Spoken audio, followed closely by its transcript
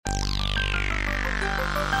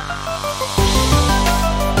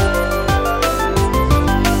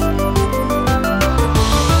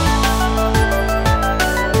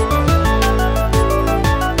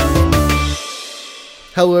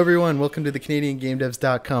Hello, everyone. Welcome to the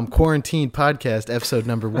CanadianGameDevs.com Quarantine Podcast, episode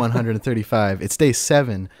number 135. It's day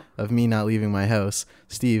 7 of me not leaving my house.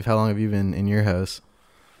 Steve, how long have you been in your house?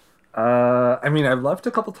 I've left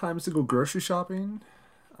a couple times to go grocery shopping,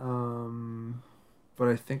 but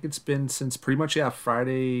I think it's been since pretty much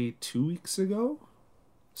Friday 2 weeks ago.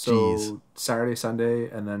 So Jeez. Saturday,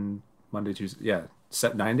 Sunday, and then Monday, Tuesday. Yeah,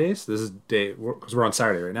 9 days. This is day because we're on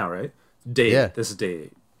Saturday right now, right? Yeah. This is day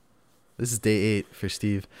 8. This is day 8 for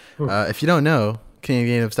Steve. If you don't know,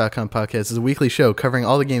 CanadianGameDevs.com podcast is a weekly show covering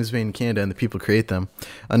all the games made in Canada and the people who create them.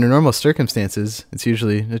 Under normal circumstances, it's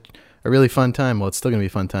usually a really fun time. Well, it's still going to be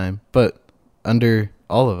a fun time. But under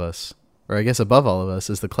all of us, or I guess above all of us,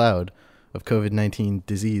 is the cloud of COVID-19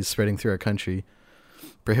 disease spreading through our country,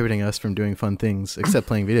 prohibiting us from doing fun things, except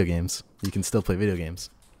playing video games. You can still play video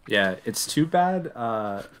games. Yeah, it's too bad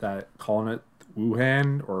that calling it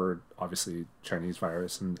Wuhan, or obviously Chinese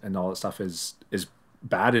virus and all that stuff is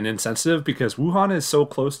bad and insensitive, because Wuhan is so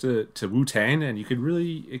close to Wu-Tang, and you could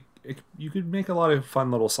really you could make a lot of fun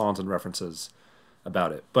little songs and references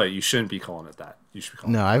about it, but you shouldn't be calling it that. You should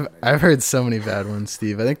be calling it I've heard so many bad ones,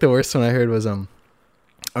 Steve. I think the worst one I heard was I don't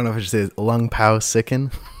know if I should say it, Lung Pao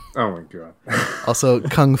Sicken. Oh my god. Also,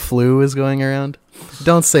 Kung Flu is going around.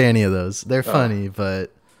 Don't say any of those. They're funny,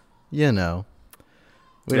 but you know,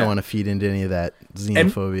 we don't want to feed into any of that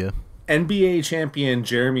xenophobia. NBA champion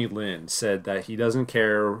Jeremy Lin said that he doesn't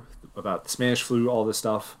care about the Spanish flu, all this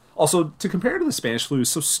stuff. Also, to compare to the Spanish flu is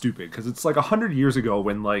so stupid, because it's like 100 years ago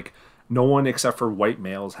when like no one except for white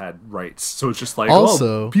males had rights. So it's just like,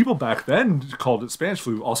 also, people back then called it Spanish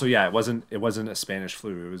flu. Also, yeah, it wasn't a Spanish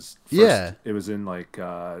flu. It was it was in like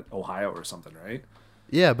Ohio or something, right?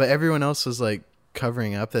 Yeah, but everyone else was like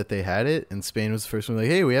covering up that they had it, and Spain was the first one like,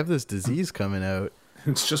 hey, we have this disease coming out.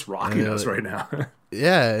 It's just rocking us right now.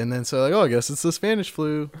 Yeah, and then so like, oh, I guess it's the Spanish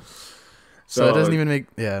flu. So it doesn't even make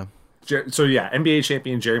NBA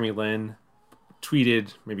champion Jeremy Lin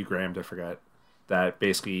tweeted, maybe grammed, I forget, that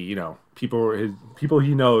basically, you know, people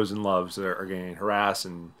he knows and loves are getting harassed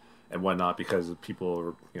and whatnot because people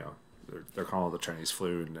are, you know, they're calling it the Chinese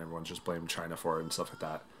flu, and everyone's just blaming China for it and stuff like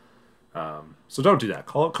that. So don't do that.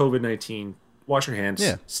 Call it COVID-19. Wash your hands.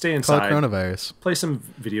 Yeah. Stay inside. Call it coronavirus. Play some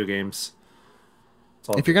video games.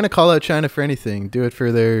 If you're going to call out China for anything, do it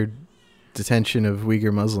for their detention of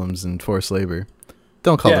Uyghur Muslims and forced labor.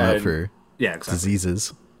 Don't call them out for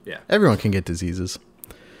diseases. Yeah. Everyone can get diseases.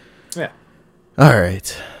 Yeah. All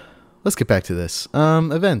right. Let's get back to this.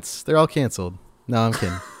 Events. They're all canceled. No, I'm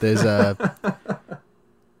kidding. There's I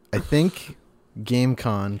think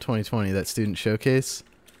GameCon 2020, that student showcase,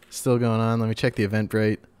 still going on. Let me check the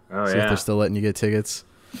Eventbrite. See if they're still letting you get tickets.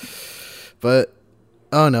 But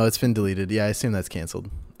oh no, it's been deleted. Yeah, I assume that's canceled.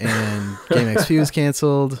 And Game XP was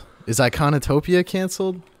canceled. Is Iconotopia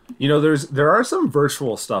canceled? You know, there are some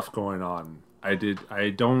virtual stuff going on. I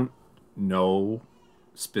don't know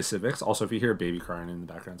specifics. Also, if you hear a baby crying in the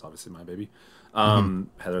background, it's obviously my baby.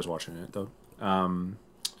 Heather's watching it though.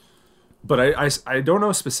 But I don't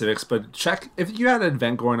know specifics. But check if you had an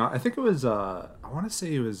event going on. I think it was I want to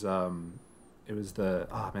say it was the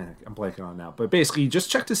I'm blanking on now, but basically just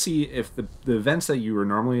check to see if the events that you were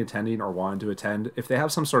normally attending or wanting to attend, if they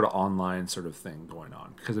have some sort of online sort of thing going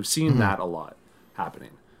on, because I've seen that a lot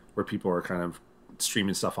happening, where people are kind of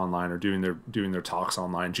streaming stuff online or doing their talks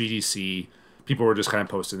online. GDC, people were just kind of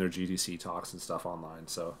posting their GDC talks and stuff online.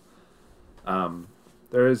 So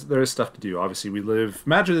there is stuff to do. Obviously,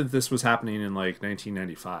 imagine if this was happening in like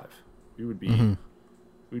 1995, we would be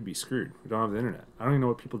we'd be screwed. We don't have the internet. I don't even know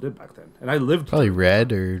what people did back then. And I lived probably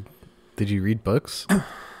read, or did you read books?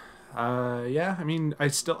 Yeah. I mean, I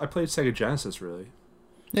played Sega Genesis, really.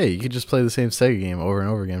 Yeah, you could just play the same Sega game over and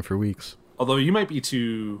over again for weeks. Although you might be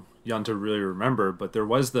too young to really remember, but there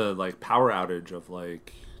was the like power outage of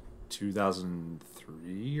like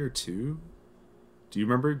 2003 or 2. Do you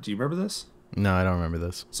remember this? No, I don't remember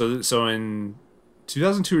this. So in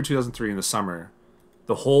 2002 or 2003 in the summer,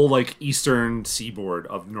 the whole like eastern seaboard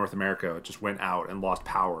of North America just went out and lost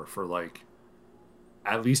power for like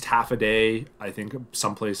at least half a day. I think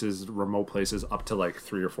some places, remote places, up to like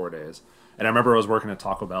 3 or 4 days. And I remember I was working at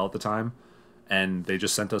Taco Bell at the time, and they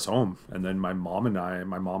just sent us home. And then my mom,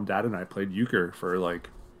 dad, and I played euchre for like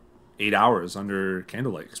 8 hours under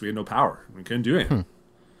candlelight because we had no power. We couldn't do anything.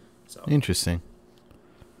 So interesting.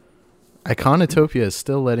 Iconotopia is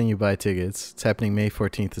still letting you buy tickets. It's happening May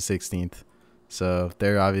 14th to 16th. So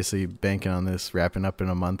they're obviously banking on this wrapping up in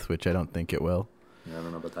a month, which I don't think it will. Yeah, I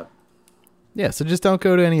don't know about that. Yeah, so just don't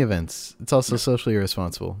go to any events. It's also socially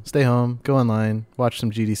irresponsible. Stay home, go online, watch some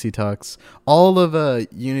GDC talks. All of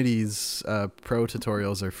Unity's pro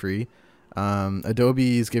tutorials are free.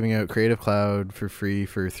 Adobe is giving out Creative Cloud for free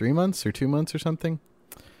for 3 months or 2 months or something.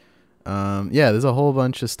 Yeah, there's a whole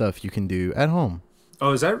bunch of stuff you can do at home.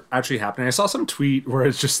 Oh, is that actually happening? I saw some tweet where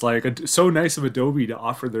it's just like so nice of Adobe to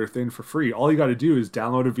offer their thing for free. All you got to do is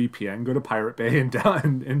download a VPN, go to Pirate Bay, and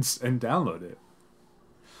download it.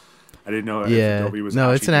 I didn't know if Adobe was. No,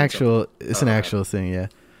 it's an actual thing. Yeah.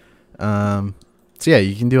 So yeah,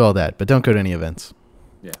 you can do all that, but don't go to any events.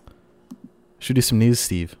 Yeah. Should we do some news,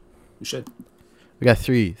 Steve? You should. We got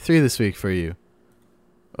three this week for you.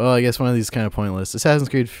 Well, I guess one of these is kind of pointless. Assassin's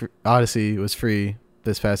Creed Odyssey was free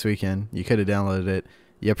this past weekend. You could have downloaded it.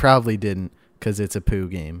 You probably didn't because it's a poo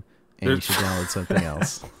game, and you should download something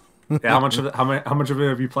else. Yeah, how much of it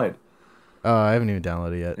have you played? Oh, I haven't even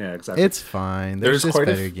downloaded it yet. Yeah, exactly. It's fine. There's just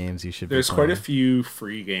better games you should be playing. There's quite a few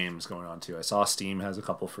free games going on, too. I saw Steam has a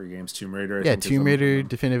couple free games. Tomb Raider. Tomb Raider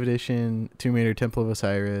Definitive Edition, Tomb Raider Temple of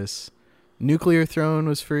Osiris. Nuclear Throne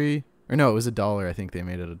was free. Or no, it was $1. I think they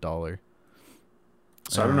made it $1.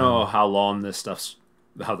 So I don't know how long this stuff's...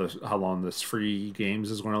 how long this free games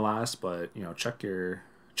is going to last, but, check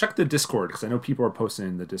the Discord, because I know people are posting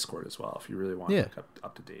in the Discord as well, if you really want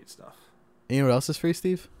up-to-date stuff. You know what else is free,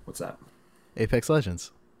 Steve? What's that? Apex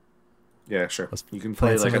Legends. Yeah, sure. You can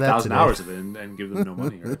play like 1,000 hours of it and give them no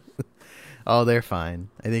money, right? Oh, they're fine.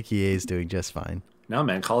 I think EA is doing just fine. No,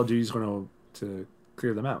 man. Call of Duty's going to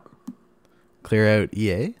clear them out. Clear out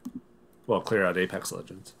EA? Well, clear out Apex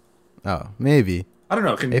Legends. Oh, maybe. I don't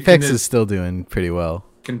know. Apex is still doing pretty well.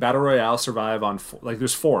 Can Battle Royale survive on...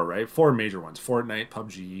 there's 4, right? 4 major ones. Fortnite,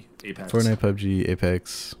 PUBG, Apex. Fortnite, PUBG,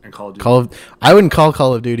 Apex. And Call of Duty. I wouldn't call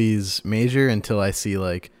Call of Duty's major until I see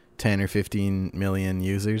like 10 or 15 million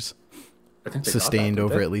users I think sustained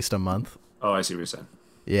over at least a month. Oh, I see what you're saying.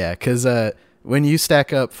 Yeah, because when you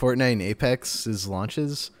stack up Fortnite and Apex's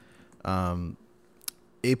launches,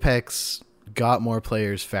 Apex got more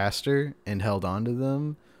players faster and held on to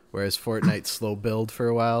them, whereas Fortnite slow build for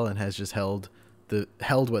a while and has just held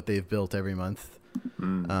what they've built every month.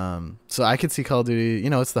 So I could see Call of Duty,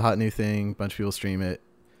 it's the hot new thing, bunch of people stream it.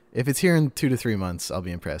 If it's here in 2 to 3 months, I'll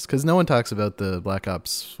be impressed, because no one talks about the Black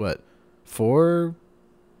Ops 4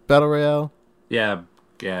 Battle Royale. Yeah.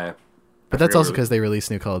 But that's also because they release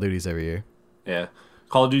new Call of Duties every year. Yeah.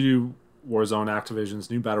 Call of Duty Warzone,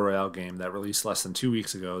 Activision's new Battle Royale game that released less than 2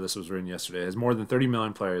 weeks ago, this was written yesterday, has more than 30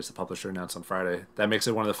 million players, the publisher announced on Friday. That makes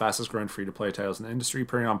it one of the fastest growing free-to-play titles in the industry,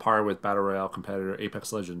 putting on par with Battle Royale competitor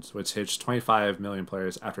Apex Legends, which hit 25 million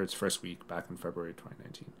players after its first week back in February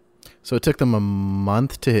 2019. So it took them a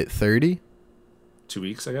month to hit 30? 2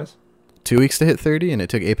 weeks, I guess. 2 weeks to hit 30, and it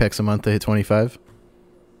took Apex a month to hit 25?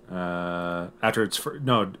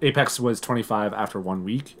 Apex was 25 after 1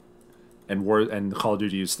 week, and Call of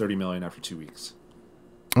Duty is 30 million after 2 weeks.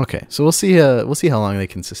 Okay, so we'll see how long they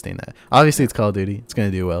can sustain that. Obviously, it's Call of Duty; it's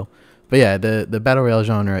going to do well. But yeah, the battle royale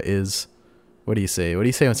genre is, what do you say? What do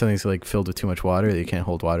you say when something's like filled with too much water that you can't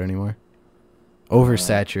hold water anymore?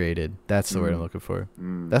 Oversaturated. That's the word I'm looking for.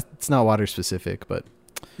 That's not water specific, but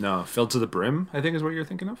no, filled to the brim, I think is what you're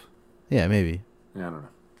thinking of. Yeah, maybe. Yeah, I don't know.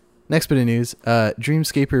 Next bit of news: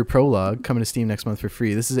 Dreamscaper Prologue coming to Steam next month for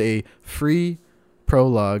free. This is a free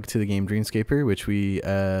prologue to the game Dreamscaper, which we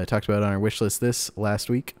talked about on our wish list this last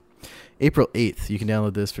week. April 8th, you can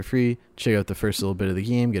download this for free. Check out the first little bit of the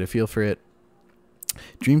game, get a feel for it.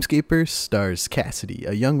 Dreamscaper stars Cassidy,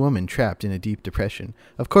 a young woman trapped in a deep depression.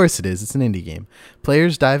 Of course it is, it's an indie game.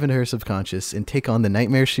 Players dive into her subconscious and take on the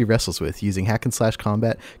nightmares she wrestles with using hack-and-slash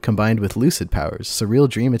combat combined with lucid powers, surreal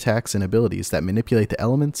dream attacks, and abilities that manipulate the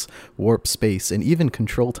elements, warp space, and even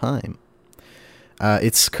control time.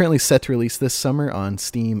 It's currently set to release this summer on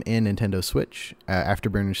Steam and Nintendo Switch,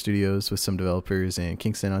 Afterburner Studios with some developers in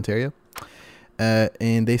Kingston, Ontario.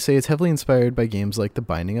 And they say it's heavily inspired by games like The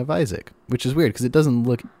Binding of Isaac, which is weird because it doesn't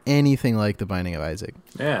look anything like The Binding of Isaac.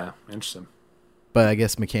 Yeah, interesting. But I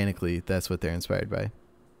guess mechanically, that's what they're inspired by.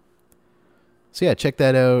 So yeah, check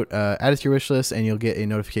that out. Add it to your wish list, and you'll get a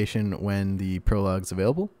notification when the prologue's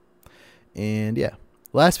available. And yeah,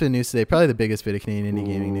 last bit of news today, probably the biggest bit of Canadian indie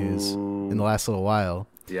gaming news in the last little while.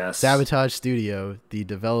 Yes. Sabotage Studio, the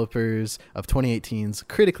developers of 2018's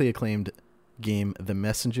critically acclaimed game The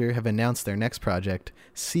Messenger, have announced their next project,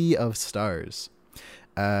 Sea of Stars,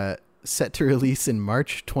 set to release in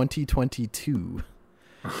March 2022.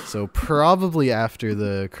 So probably after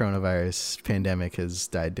the coronavirus pandemic has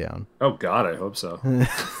died down. Oh God, I hope so.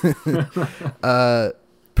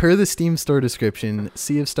 Per the Steam store description,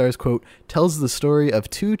 Sea of Stars, quote, tells the story of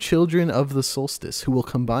two children of the solstice who will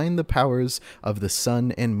combine the powers of the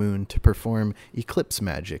sun and moon to perform eclipse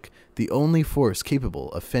magic, the only force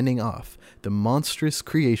capable of fending off the monstrous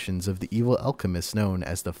creations of the evil alchemist known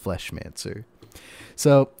as the Fleshmancer.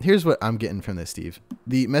 So here's what I'm getting from this, Steve.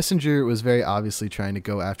 The Messenger was very obviously trying to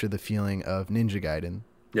go after the feeling of Ninja Gaiden.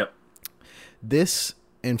 Yep. This,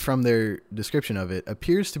 and from their description of it,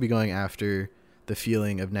 appears to be going after the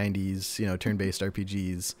feeling of 90s, turn-based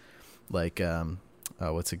RPGs, like,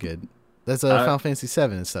 what's a good? That's Final Fantasy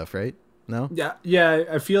VII and stuff, right? No? Yeah.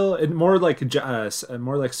 I feel it more like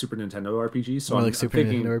more like Super Nintendo RPGs. So More I'm, like Super I'm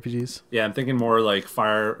thinking, Nintendo RPGs? Yeah, I'm thinking more like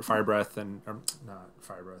Fire Breath and not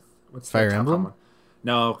Fire Breath. What's the Fire Capcom Emblem? one?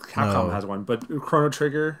 No, Capcom No. has one, but Chrono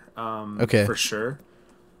Trigger, Okay. for sure.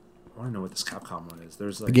 I want to know what this Capcom one is.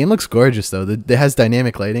 There's like The game looks gorgeous, though. It has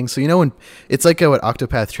dynamic lighting. So, when it's like what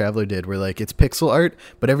Octopath Traveler did, where like it's pixel art,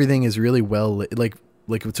 but everything is really well lit, like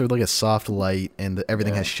it's sort of like a soft light, and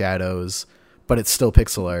everything has shadows, but it's still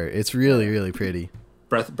pixel art. It's really, really pretty.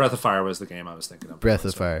 Breath of Fire was the game I was thinking of. Breath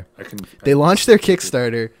of Fire. They launched their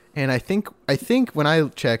Kickstarter, and I think when I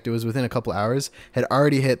checked, it was within a couple hours, had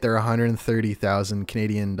already hit their 130,000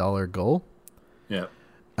 Canadian dollar goal. Yeah.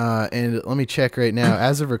 And let me check right now.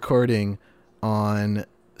 As of recording on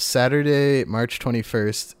Saturday, March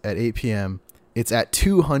 21st at 8 p.m., it's at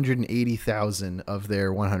 280,000 of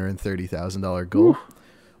their $130,000 goal,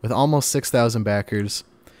 with almost 6,000 backers.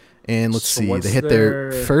 And let's see, they hit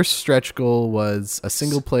their first stretch goal was a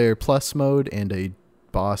single player plus mode and a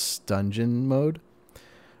boss dungeon mode,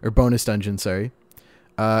 or bonus dungeon, sorry.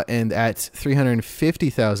 And at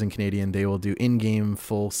 350,000 Canadian, they will do in-game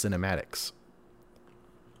full cinematics.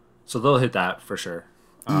 So they'll hit that for sure.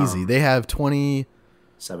 Easy. They have 7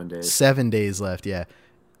 days. 7 days left, yeah.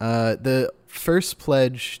 The first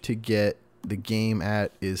pledge to get the game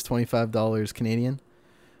at is $25 Canadian.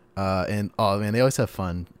 And oh man, they always have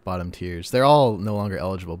fun bottom tiers. They're all no longer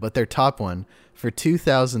eligible, but their top one for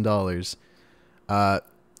 $2,000,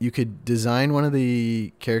 you could design one of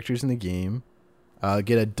the characters in the game,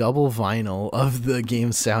 get a double vinyl of the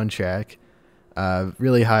game's soundtrack,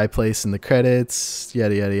 really high place in the credits,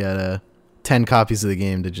 yada yada yada. 10 copies of the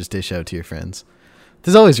game to just dish out to your friends.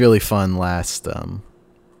 There's always really fun last,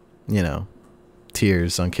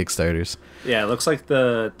 tiers on Kickstarters. Yeah, it looks like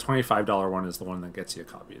the $25 one is the one that gets you a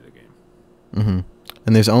copy of the game. Mm-hmm.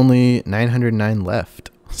 And there's only 909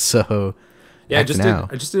 left. So yeah, I just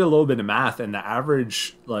did a little bit of math, and the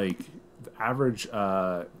average not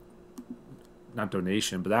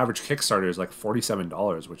donation, but the average Kickstarter is like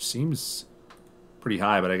 $47, which seems pretty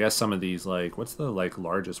high. But I guess some of these, like, what's the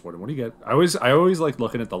largest one? What do you get? I always like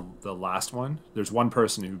looking at the last one. There's one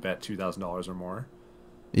person who bet $2,000 or more.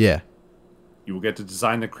 Yeah. You will get to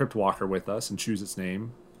design the Crypt Walker with us and choose its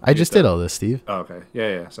name. I just did all this, Steve. Oh, okay.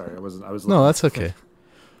 Yeah. Sorry, I was. No, that's okay.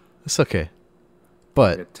 It's okay.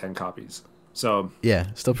 But get 10 copies. So yeah,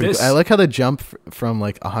 still pretty cool. I like how the jump from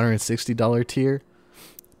like $160 tier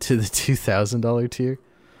to the $2,000 tier.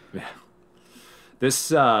 Yeah.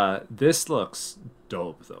 This looks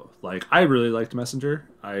dope though. Like, I really liked Messenger.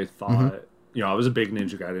 I thought, I was a big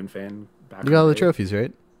Ninja Gaiden fan back. You got all the trophies,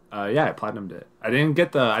 right? Yeah, I platinumed it. I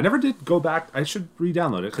never did go back. I should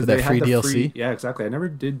re-download it because they had the DLC. Yeah, exactly. I never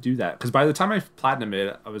did do that because by the time I platinumed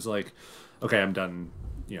it, I was like, okay, I'm done.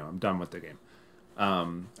 I'm done with the game.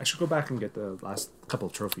 I should go back and get the last couple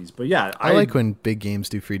of trophies. But yeah, I like when big games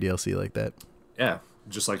do free DLC like that. Yeah,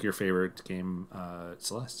 just like your favorite game,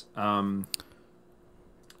 Celeste. And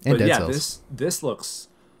Dead Cells. This looks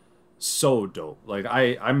so dope. Like,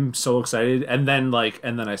 I'm so excited. And then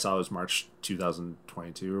I saw it was March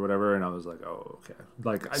 2022 or whatever, and I was like, oh, okay.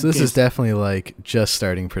 Like, so this is definitely like just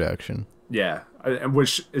starting production. Yeah,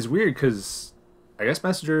 which is weird because I guess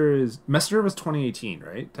Messenger was 2018,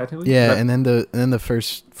 right? Technically. Yeah, and then the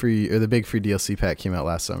first the big free DLC pack came out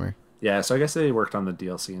last summer. Yeah, so I guess they worked on the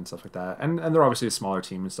DLC and stuff like that, and they're obviously a smaller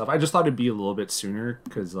team and stuff. I just thought it'd be a little bit sooner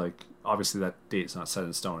because, like, obviously that date's not set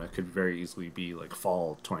in stone. It could very easily be like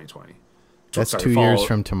fall 2020. That's 2 years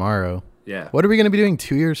from tomorrow. Yeah. What are we going to be doing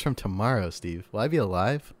 2 years from tomorrow, Steve? Will I be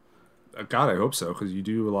alive? God, I hope so, because you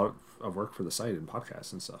do a lot of work for the site and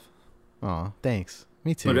podcasts and stuff. Aw, thanks.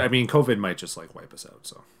 Me too. But I mean, COVID might just like wipe us out.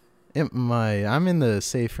 So it might. I'm in the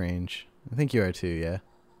safe range. I think you are too. Yeah.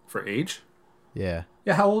 For age? Yeah.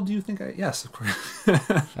 Yeah. How old do you think? Yes, of course.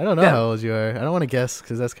 I don't know how old you are. I don't want to guess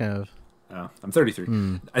because that's kind of. Oh, I'm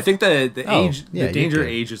 33. I think the age, the danger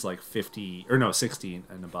age is like 50 or no 60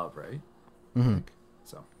 and above, right? Mm-hmm.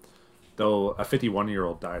 So, though a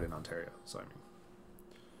 51-year-old died in Ontario, so I mean,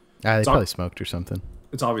 they probably smoked or something.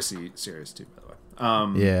 It's obviously serious too, by the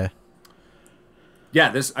way. Yeah. Yeah,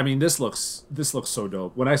 this looks so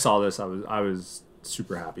dope. When I saw this, I was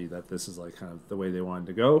super happy that this is like kind of the way they wanted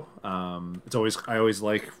to go. I always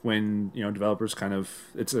like when developers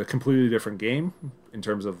it's a completely different game in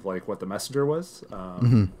terms of like what the Messenger was.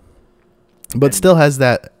 But still has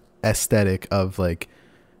that aesthetic of like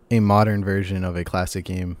a modern version of a classic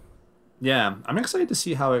game. Yeah, I'm excited to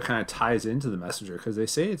see how it kind of ties into the Messenger, because they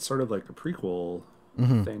say it's sort of like a prequel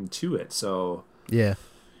thing to it. So Yeah.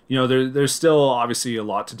 there's still obviously a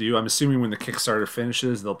lot to do. I'm assuming when the Kickstarter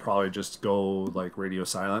finishes, they'll probably just go like radio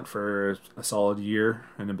silent for a solid year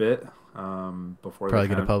and a bit before Probably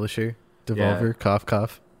they get a publisher. Devolver, cough,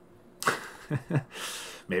 cough.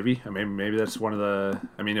 Maybe. I mean, maybe that's one of the.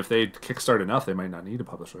 I mean, if they kickstart enough, they might not need a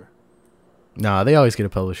publisher. Nah, they always get a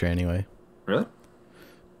publisher anyway. Really?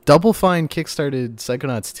 Double Fine kickstarted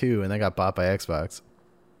Psychonauts 2 and they got bought by Xbox.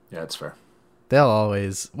 Yeah, it's fair. They'll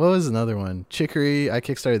always. What was another one? Chicory. I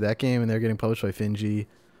kickstarted that game and they're getting published by Finji.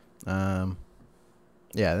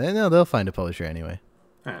 Yeah, they'll find a publisher anyway.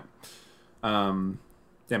 All right.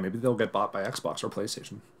 Yeah, maybe they'll get bought by Xbox or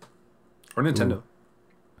PlayStation or Nintendo. Ooh.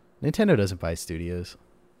 Nintendo doesn't buy studios.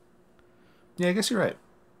 Yeah, I guess you're right.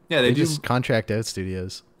 Yeah, They do. just contract out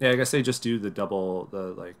studios. Yeah, I guess they just do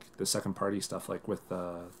the second party stuff, like with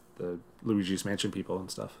the Luigi's Mansion people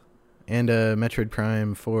and stuff. And Metroid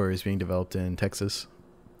Prime 4 is being developed in Texas.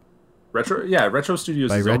 Retro Studios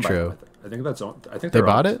By is Retro. owned by them. I think that's owned. I think They they're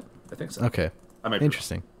bought owned. it? I think so. Okay. I might be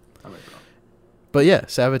Interesting. wrong. I might be wrong. But yeah,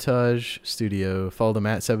 Sabotage Studio. Follow them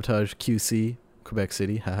at Sabotage QC, Quebec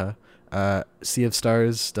City. Haha. Sea of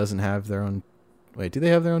Stars doesn't have their own. Wait, do they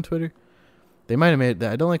have their own Twitter? They might have made.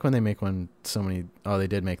 I don't like when they make one so many. Oh, they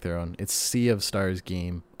did make their own. It's Sea of Stars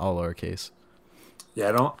Game, all lowercase. Yeah,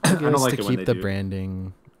 I don't I like to it when keep they the do.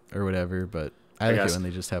 branding or whatever, but I like guess. it when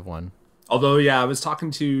they just have one. Although, yeah, I was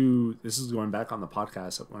talking to. This is going back on the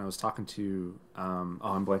podcast when I was talking to. I'm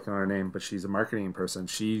blanking on her name, but she's a marketing person.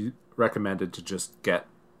 She recommended to just get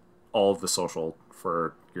all of the social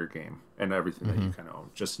for your game and everything that you kind of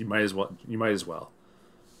own. Just you might as well. So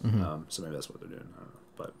maybe that's what they're doing. I don't know,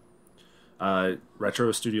 but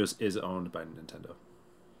Retro Studios is owned by Nintendo.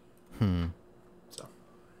 So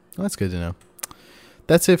Well, that's good to know.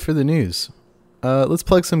 That's it for the news. Let's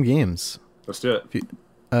plug some games. let's do it.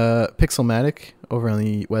 Pixelmatic over on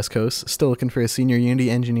the West Coast, still looking for a senior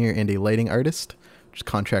Unity engineer and a lighting artist, which is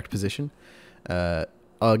contract position.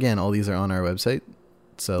 Again, all these are on our website,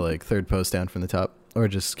 so like third post down from the top, or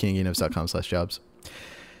just kinggainofs.com/jobs.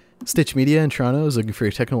 Stitch Media in Toronto is looking for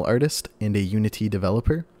a technical artist and a Unity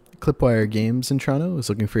developer. Clipwire Games in Toronto is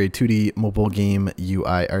looking for a 2D mobile game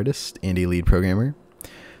UI artist and a lead programmer.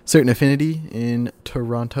 Certain Affinity in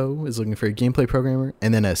Toronto is looking for a gameplay programmer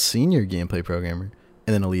and then a senior gameplay programmer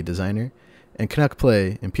and then a lead designer. And Canuck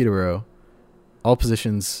Play in Peterborough, all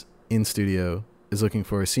positions in studio, is looking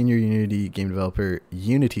for a senior Unity game developer,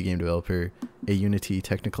 a Unity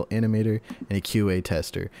technical animator, and a QA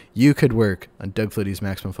tester. You could work on Doug Flitty's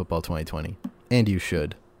Maximum Football 2020, and you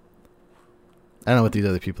should. I don't know what these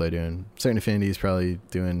other people are doing. Certain Affinity is probably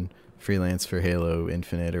doing freelance for Halo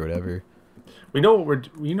Infinite or whatever. We know what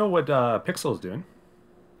Pixel is doing.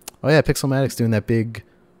 Oh yeah, Pixelmatic's doing that big,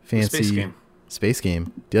 fancy space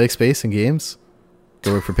game. Do you like space and games?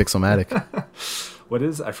 Go work for Pixelmatic. What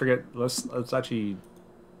is? I forget. Let's actually.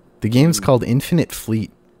 The game's called Infinite Fleet.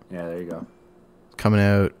 Yeah, there you go. Coming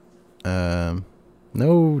out.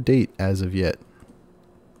 No date as of yet.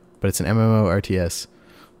 But it's an MMO RTS.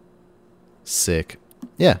 Sick.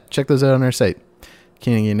 Yeah, check those out on our site.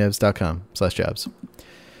 kinggainofs.com/jobs.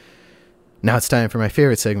 Now it's time for my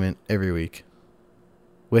favorite segment every week.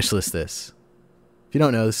 Wishlist This. If you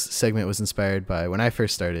don't know, this segment was inspired by when I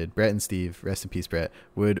first started. Brett and Steve, rest in peace, Brett,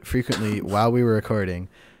 would frequently, while we were recording,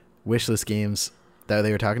 wishlist games that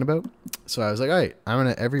they were talking about. So I was like, all right, I'm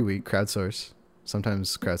going to every week crowdsource.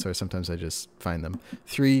 Sometimes I just find them.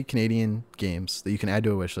 3 Canadian games that you can add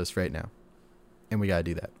to a wishlist right now. And we got to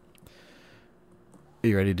do that. Are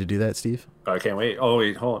you ready to do that, Steve? I can't wait. Oh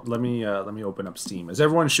wait, hold on. Let me open up Steam, as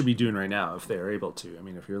everyone should be doing right now if they are able to. I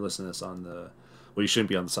mean, if you're listening to this on the, well, you shouldn't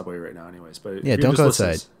be on the subway right now, anyways. But yeah, don't go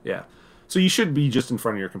outside. Yeah, so you should be just in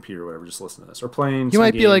front of your computer, or whatever, just listening to this or playing. You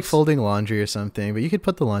might be like folding laundry or something, but you could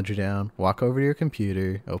put the laundry down, walk over to your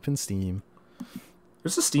computer, open Steam.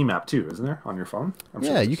 There's a Steam app too, isn't there, on your phone?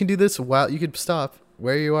 Yeah, you can do this while you could stop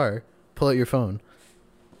where you are, pull out your phone,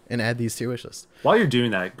 and add these to your wish list. While you're doing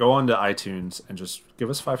that, go on to iTunes and just give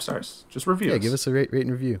us 5 stars. Just review us. Yeah, give us a rate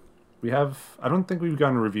and review. We have, I don't think we've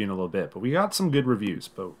gotten a review in a little bit, but we got some good reviews.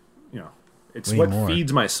 But, it's We what need more.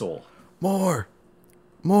 feeds my soul. More.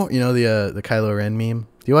 You know the Kylo Ren meme?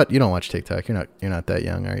 You don't watch TikTok. You're not that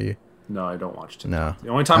young, are you? No, I don't watch TikTok. No. The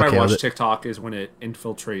only time Okay, I watch well, TikTok is when it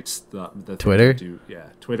infiltrates the Twitter? thing I do. Yeah,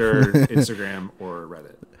 Twitter, Instagram, or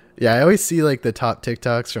Reddit. Yeah, I always see like the top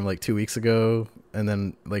TikToks from like 2 weeks ago, and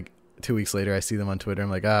then like 2 weeks later I see them on Twitter. I'm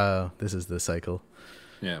like, this is the cycle.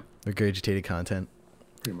 Yeah. Regurgitated content.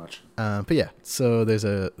 pretty much. But yeah, so there's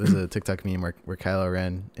a TikTok meme where Kylo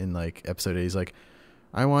Ren in like episode 8, he's like,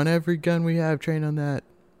 I want every gun we have trained on that.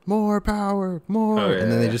 More power, more. Oh, yeah,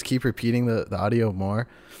 and then they yeah. just keep repeating the audio more.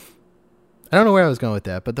 I don't know where I was going with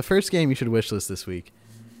that, but the first game you should wishlist this week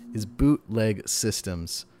is Bootleg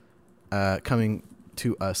Systems, coming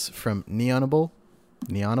to us from Neonable.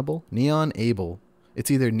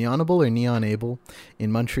 It's either Neonable or Neonable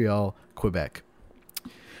in Montreal, Quebec.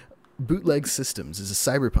 Bootleg Systems is a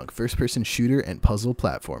cyberpunk first-person shooter and puzzle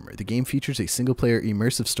platformer. The game features a single-player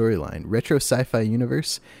immersive storyline, retro sci-fi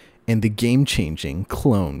universe, and the game-changing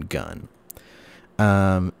clone gun.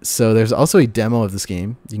 So there's also a demo of this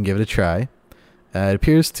game. You can give it a try. It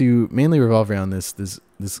appears to mainly revolve around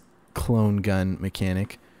this clone gun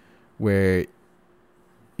mechanic, where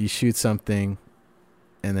you shoot something,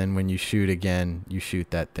 and then when you shoot again, you shoot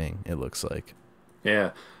that thing. It looks like.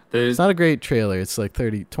 Yeah. It's not a great trailer. It's like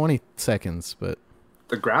 20 seconds, but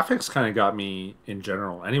the graphics kind of got me in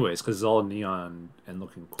general anyways, because it's all neon and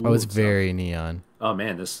looking cool. Oh, it's very neon. Oh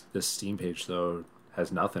man, this Steam page though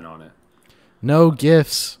has nothing on it. No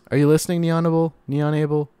GIFs. Are you listening, Neonable?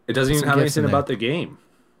 It doesn't even have anything about the game.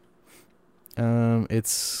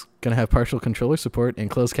 It's gonna have partial controller support and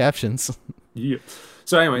closed captions. Yeah.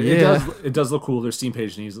 So anyway, Yeah. it does look cool. Their Steam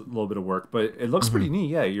page needs a little bit of work, but it looks pretty neat.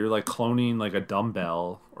 Yeah, you're like cloning like a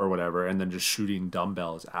dumbbell or whatever, and then just shooting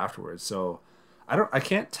dumbbells afterwards. So I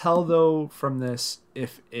can't tell though from this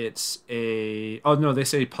if it's a. Oh no, they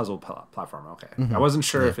say puzzle platform. Okay, I wasn't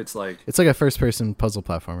sure if it's like. It's like a first-person puzzle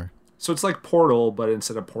platformer. So it's like Portal, but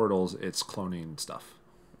instead of portals, it's cloning stuff.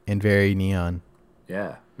 And very neon.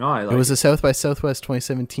 Yeah. No, I like It was a South by Southwest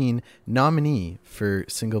 2017 nominee for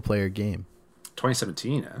single-player game.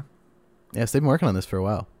 2017, yeah. Yes, they've been working on this for a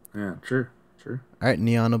while. Yeah, true. All right,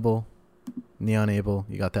 Neonable,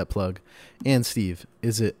 you got that plug. And Steve,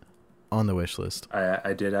 is it on the wish list?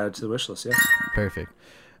 I did add it to the wish list, yes. Perfect.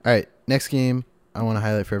 All right, next game I want to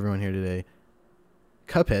highlight for everyone here today.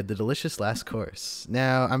 Cuphead, The Delicious Last Course.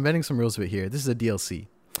 Now, I'm bending some rules a bit here. This is a DLC.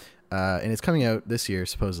 And it's coming out this year,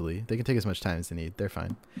 supposedly. They can take as much time as they need. They're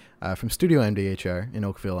fine. From Studio MDHR in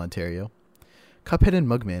Oakville, Ontario. Cuphead and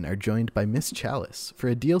Mugman are joined by Miss Chalice for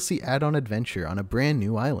a DLC add-on adventure on a brand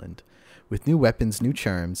new island. With new weapons, new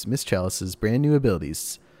charms, Miss Chalice's brand new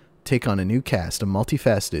abilities take on a new cast of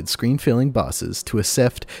multifaceted, screen-filling bosses to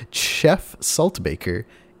assist Chef Saltbaker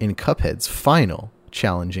in Cuphead's final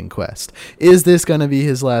challenging quest. Is this going to be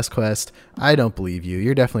his last quest? I don't believe you.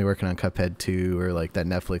 You're definitely working on Cuphead 2 or like that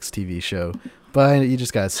Netflix TV show, but you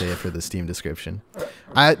just got to say it for the Steam description.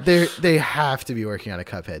 They have to be working on a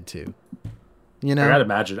Cuphead 2. You know? I gotta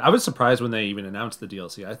imagine. I was surprised when they even announced the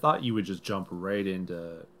DLC. I thought you would just jump right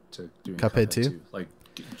into doing Cuphead 2? Like,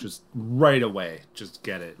 just right away. Just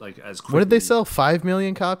get it. Like, as quickly. What did they sell? 5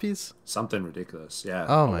 million copies? Something ridiculous. Yeah.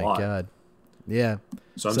 Oh my god. Yeah.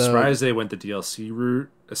 So I'm surprised they went the DLC route,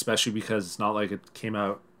 especially because it's not like it came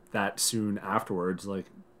out that soon afterwards. Like,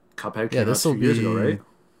 Cuphead came out 2 years ago, right?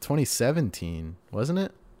 2017, wasn't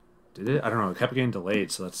it? Did it? I don't know. It kept getting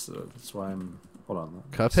delayed, so that's why I'm... Hold on.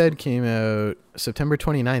 Cuphead came out September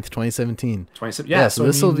 29th, 2017. Yeah, so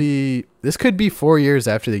this could be 4 years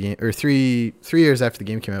after the game, or three years after the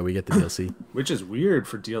game came out, we get the DLC. Which is weird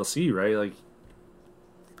for DLC, right? Like,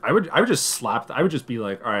 I would just be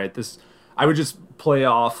like, all right, I would just play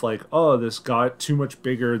off like, oh, this got too much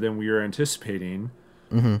bigger than we were anticipating,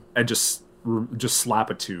 and just slap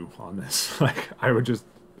a 2 on this. Like, I would just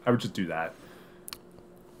do that.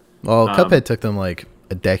 Well, Cuphead took them like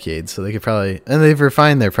a decade, so they could probably, and they've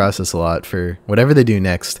refined their process a lot for whatever they do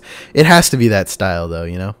next. It has to be that style, though,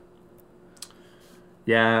 you know?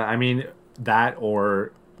 Yeah, I mean, that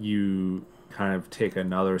or you kind of take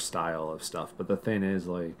another style of stuff. But the thing is,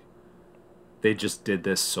 like, they just did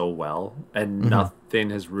this so well, and nothing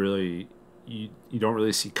has really, you don't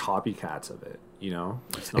really see copycats of it, you know?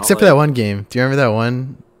 Except for that one game. Do you remember that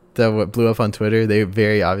one that blew up on Twitter? They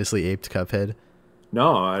very obviously aped Cuphead.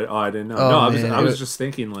 No, I didn't know. I was just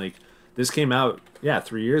thinking, like, this came out,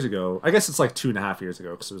 3 years ago. I guess it's like 2.5 years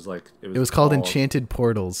ago, because it was called Enchanted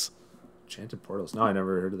Portals. Enchanted Portals. No, I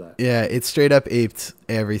never heard of that. Yeah, it straight up aped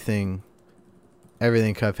everything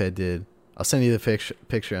Cuphead did. I'll send you the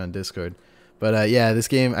picture on Discord. But this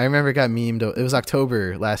game, I remember it got memed. It was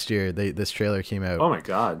October last year. This trailer came out. Oh my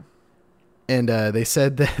god! And they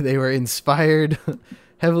said that they were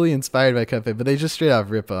heavily inspired by Cuphead, but they just straight off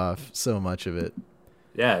rip off so much of it.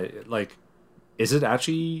 Yeah, like, is it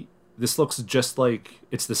actually? This looks just like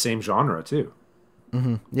it's the same genre too.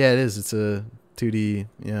 Mm-hmm. Yeah, it is. It's a 2D,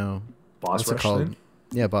 boss rush thing.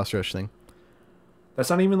 Yeah, boss rush thing. That's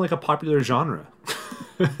not even like a popular genre.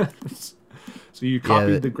 So you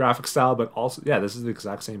copied the graphic style, but also this is the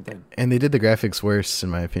exact same thing. And they did the graphics worse, in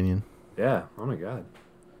my opinion. Yeah. Oh my god.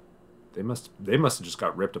 They must have just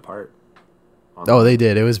got ripped apart. They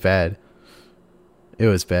did. It was bad. It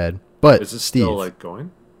was bad. But is this Steve, still like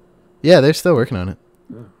going? Yeah, they're still working on it.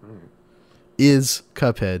 Yeah, all right. Is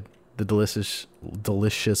Cuphead the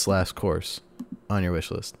delicious last course on your wish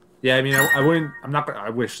list? Yeah, I mean, I wouldn't. I'm not gonna. I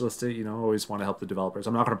wish list it. Always want to help the developers.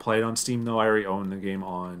 I'm not gonna play it on Steam though. I already own the game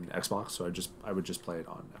on Xbox, so I would just play it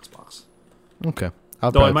on Xbox. Okay.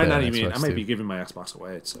 Though I might not even. I might be giving my Xbox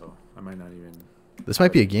away, so I might not even. This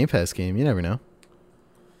might be a Game Pass game. You never know.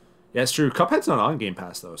 Yeah, it's true. Cuphead's not on Game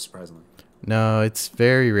Pass though, surprisingly. No, it's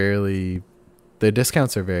very rarely. The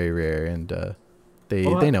discounts are very rare, and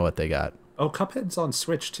they know what they got. Oh, Cuphead's on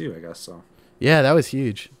Switch too, I guess so. Yeah, that was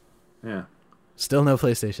huge. Yeah. Like, no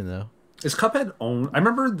PlayStation though. Is Cuphead owned? I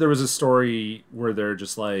remember there was a story where they're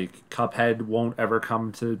just like Cuphead won't ever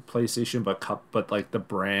come to PlayStation, but like the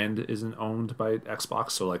brand isn't owned by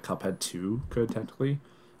Xbox, so like Cuphead 2 could technically.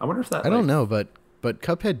 I wonder if that. I don't know, but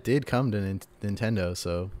Cuphead did come to Nintendo,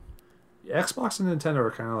 so. Yeah, Xbox and Nintendo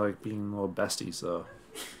are kind of like being little besties, though.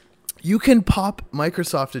 You can pop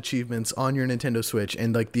Microsoft achievements on your Nintendo Switch,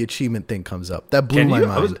 and like the achievement thing comes up. That blew my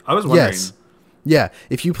mind. I was wondering. Yes. Yeah,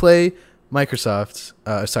 if you play Minecraft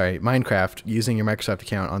using your Microsoft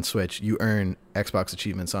account on Switch, you earn Xbox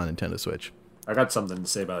achievements on Nintendo Switch. I got something to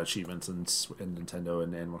say about achievements in Nintendo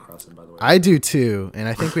and Animal Crossing, by the way. I do too, and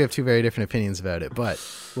I think we have two very different opinions about it, but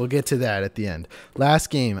we'll get to that at the end.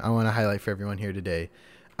 Last game I want to highlight for everyone here today.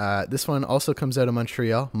 This one also comes out of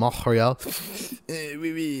Montreal.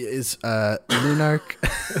 Is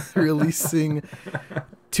Lunark releasing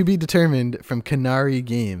to be determined from Canary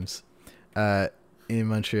Games in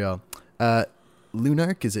Montreal.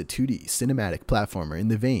 Lunark is a 2D cinematic platformer in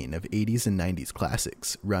the vein of 80s and 90s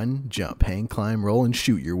classics. Run, jump, hang, climb, roll, and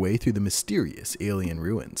shoot your way through the mysterious alien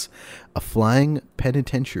ruins. A flying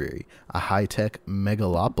penitentiary, a high-tech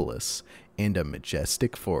megalopolis, and a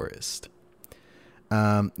majestic forest.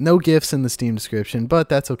 No GIFs in the Steam description, but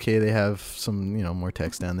that's okay. They have some, more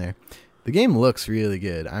text down there. The game looks really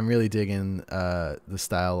good. I'm really digging the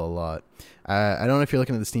style a lot. I don't know if you're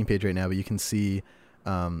looking at the Steam page right now, but you can see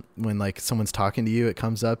when like someone's talking to you, it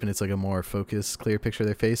comes up and it's like a more focused, clear picture of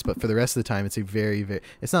their face. But for the rest of the time, it's a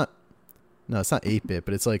it's not 8-bit,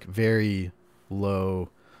 but it's like very low.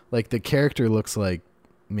 Like the character looks like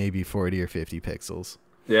maybe 40 or 50 pixels.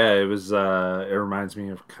 Yeah, it was. It reminds me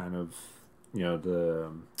of kind of.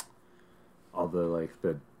 All the like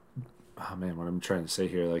the, oh man, what I'm trying to say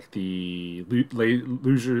here, like the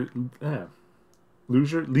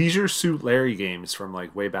Leisure Suit Larry games from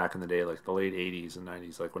like way back in the day, like the late 80s and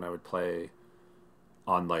 90s, like when I would play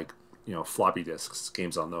on like, floppy disks,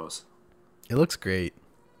 games on those. It looks great.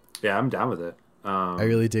 Yeah, I'm down with it. I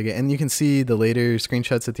really dig it. And you can see the later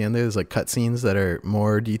screenshots at the end. There's like cutscenes that are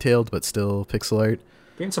more detailed, but still pixel art.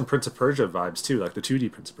 Getting some Prince of Persia vibes too, like the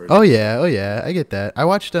 2D Prince of Persia. Oh yeah, I get that. I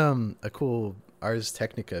watched a cool Ars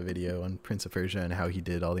Technica video on Prince of Persia and how he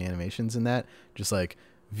did all the animations in that, just like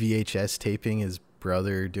VHS taping his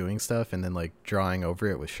brother doing stuff and then like drawing over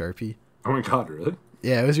it with Sharpie. Oh my god, really?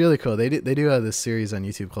 Yeah, it was really cool. They do this series on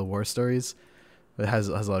YouTube called War Stories. It has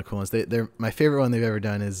a lot of cool ones. They're my favorite one they've ever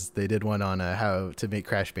done is they did one on how to make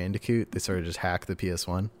Crash Bandicoot. They sort of just hack the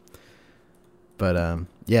PS1. But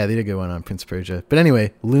yeah, they did a good one on Prince of Persia. But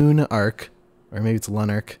anyway, Lunark, or maybe it's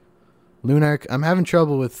Lunark. Lunark. I'm having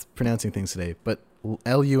trouble with pronouncing things today, but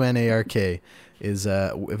Lunark is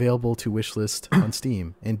available to wishlist on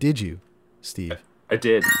Steam. And did you, Steve? I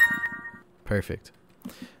did. Perfect.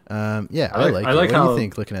 Yeah, I like it. What do you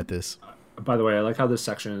think looking at this? By the way, I like how this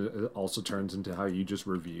section also turns into how you just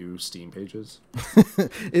review Steam pages.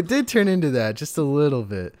 It did turn into that just a little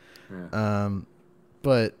bit. Yeah.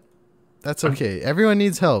 But that's okay. Everyone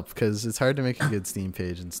needs help because it's hard to make a good Steam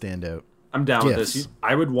page and stand out. I'm down with this.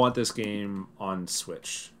 I would want this game on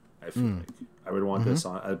Switch. I feel like I would want this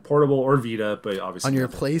on a portable or Vita, but obviously on your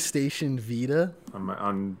PlayStation Vita.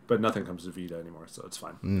 But nothing comes to Vita anymore, so it's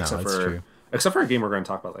fine. No, that's true. Except for a game we're going to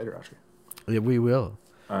talk about later, actually. Yeah, we will.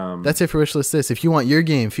 That's it for Wishlist This. If you want your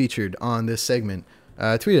game featured on this segment,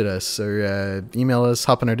 tweet at us or email us,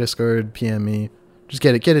 hop on our Discord, PM me. Just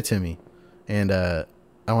get it to me. And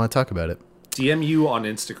I want to talk about it. DM you on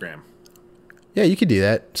Instagram. Yeah, you could do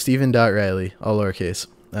that. Steven.Riley, all lowercase.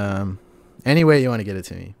 Any way you want to get it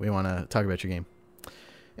to me. We want to talk about your game.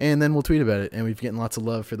 And then we'll tweet about it. And we've getting lots of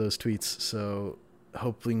love for those tweets. So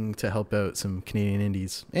hoping to help out some Canadian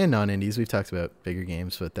indies and non-indies. We've talked about bigger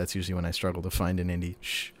games, but that's usually when I struggle to find an indie.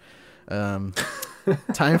 Shh.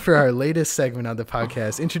 Time for our latest segment on the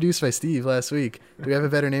podcast, introduced by Steve last week. Do we have a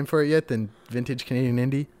better name for it yet than Vintage Canadian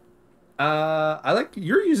Indie? I like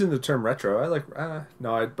you're using the term retro. I like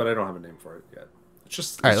no, but I don't have a name for it yet. It's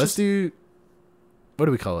just All right, let's do. What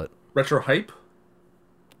do we call it? retro hype.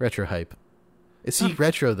 Retro hype. It's See- not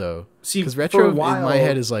retro though, See, because for retro a while, in my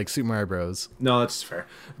head is like Super Mario Bros. no, that's fair.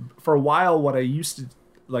 For a while, what I used to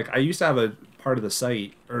like, I used to have a part of the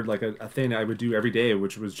site or like a thing I would do every day,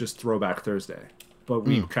 which was just Throwback Thursday. But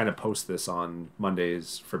we kind of post this on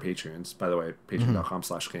Mondays for Patreons. By the way,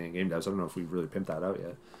 patreon.com/Canadian Game Devs. I don't know if we really pimped that out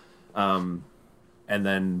yet. And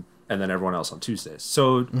then everyone else on Tuesdays.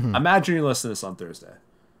 So imagine you're listening to this on Thursday,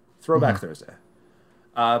 Throwback Thursday.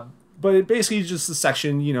 But it basically is just a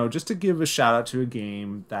section, you know, just to give a shout out to a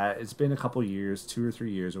game that it's been a couple years, 2 or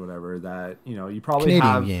 3 years or whatever, that, you know, you probably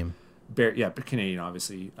Canadian have game. but Canadian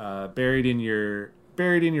obviously, buried in your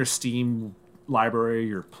Steam library,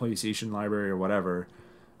 your PlayStation library or whatever.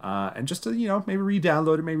 And just to, you know, maybe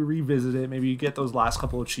re-download it, maybe revisit it, maybe you get those last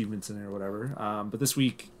couple achievements in it or whatever. But this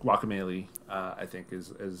week, Guacamelee, I think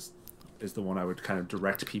is the one I would kind of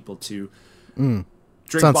direct people to.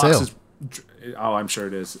 It's on sale. Oh, I'm sure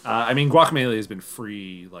it is. I mean, Guacamelee has been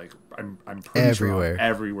free. Like I'm pretty Everywhere. sure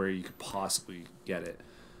everywhere you could possibly get it.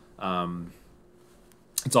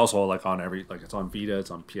 It's also like on it's on Vita,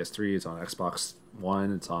 it's on PS3, it's on Xbox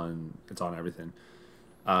One, it's on everything.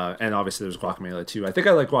 And obviously there's Guacamelee 2. I think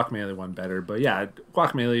I like Guacamelee 1 better, but yeah,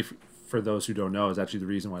 Guacamelee, for those who don't know, is actually the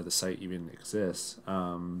reason why the site even exists.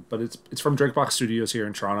 But it's from Drinkbox Studios here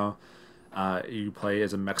in Toronto. You play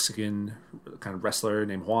as a Mexican kind of wrestler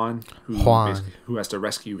named Juan, who has to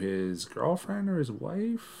rescue his girlfriend or his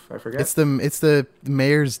wife. I forget. It's the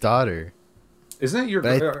mayor's daughter. Isn't it your?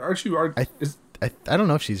 Aren't you? I don't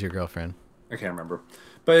know if she's your girlfriend. I can't remember,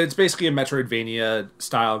 but it's basically a Metroidvania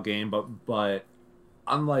style game, but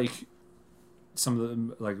unlike some of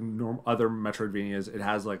the like other Metroidvanias, it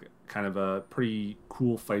has like kind of a pretty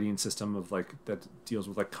cool fighting system of like that deals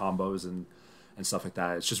with like combos and stuff like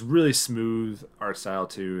that. It's just really smooth art style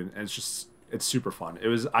too, and it's super fun.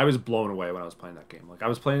 I was blown away when I was playing that game. Like I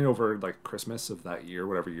was playing it over like Christmas of that year,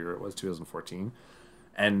 whatever year it was, 2014,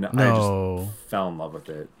 and I just fell in love with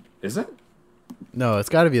it. Is it? No, it's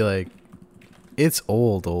got to be like, it's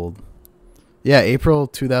old. Yeah, April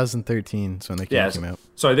 2013 is when the game came out.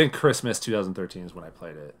 So I think Christmas 2013 is when I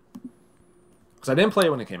played it, because I didn't play it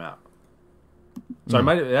when it came out. So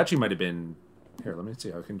it actually might have been. Here, let me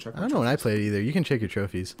see. I can check. I don't know when I played it either. You can check your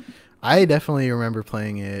trophies. I definitely remember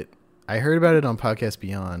playing it. I heard about it on Podcast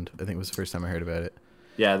Beyond. I think it was the first time I heard about it.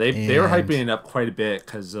 Yeah, they were hyping it up quite a bit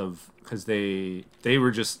because they were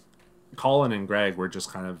just Colin and Greg were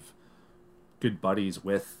just kind of good buddies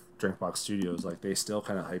with Drinkbox Studios. Like they still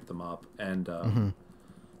kind of hyped them up, and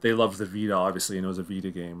they loved the Vita obviously, and it was a Vita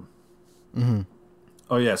game. Mm-hmm.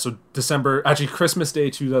 Oh yeah, so Christmas Day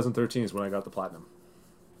 2013 is when I got the platinum.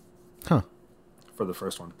 Huh. For the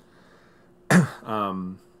first one.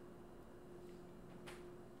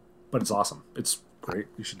 But it's awesome. It's great.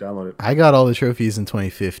 You should download it. I got all the trophies in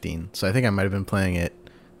 2015, so I think I might have been playing it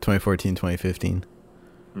 2014, 2015.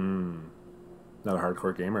 Not a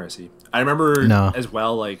hardcore gamer, I see. I remember as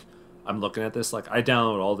well, like, I'm looking at this, like, I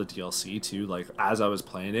downloaded all the DLC too. Like, as I was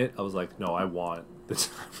playing it, I was like, no, I want this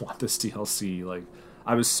DLC. Like,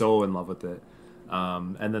 I was so in love with it.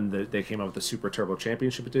 And then they came out with the Super Turbo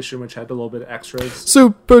Championship Edition, which had a little bit of extras.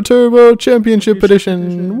 Super Turbo Championship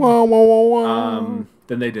Edition. Wow, wow, wow, wow.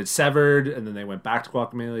 Then they did Severed, and then they went back to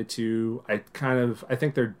Guacamelee 2. I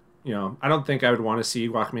think they're, you know, I don't think I would want to see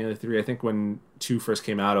Guacamelee 3. I think when 2 first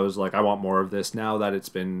came out, I was like, I want more of this. Now that it's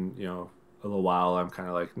been, you know, a little while, I'm kind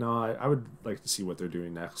of like, no, I would like to see what they're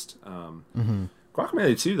doing next.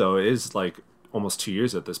 Guacamelee 2, though, is like almost 2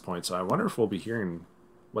 years at this point, so I wonder if we'll be hearing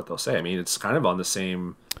what they'll say. I mean, it's kind of on the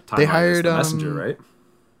same timeline as The Messenger, right?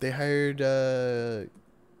 They hired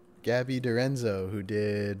Gabby Dorenzo, who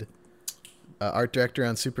did art director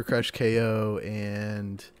on Super Crush KO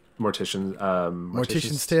and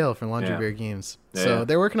Mortician's Tale from Laundry Bear Games. Yeah, so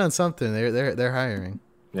they're working on something. They're hiring.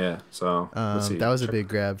 Yeah, so let's see. That was a big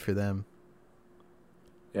grab for them.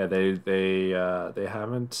 Yeah, they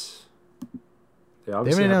haven't. They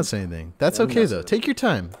haven't announced anything. That's okay though. Take your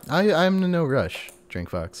time. I'm in no rush.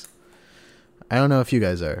 Drinkbox. I don't know if you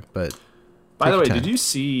guys are, but by the way, did you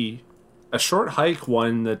see A Short Hike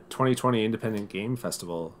won the 2020 Independent Game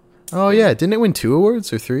Festival? Oh yeah, didn't it win 2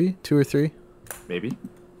 awards or 3? 2 or 3? Maybe.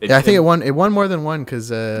 Yeah, I think it won. It won more than one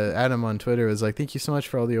because Adam on Twitter was like, "Thank you so much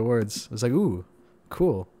for all the awards." I was like, "Ooh,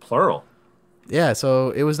 cool." Plural. Yeah,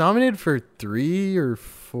 so it was nominated for 3 or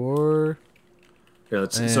 4. Yeah,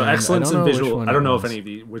 so excellence in visual. I don't know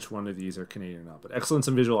if which one of these are Canadian or not, but excellence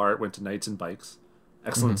in visual art went to Knights and Bikes.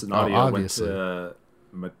 Excellence in audio went to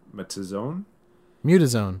Mutazone.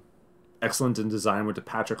 Excellence in design went to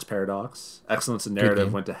Patrick's Paradox. Excellence in Good narrative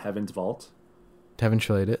game. went to Heaven's Vault. Haven't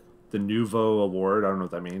tried it. The Nouveau Award, I don't know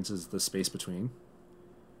what that means, is the space between.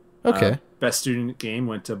 Okay. Best student game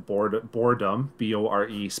went to Boredom,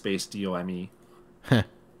 BORE space DOME. Heh.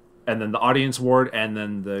 And then the audience award, and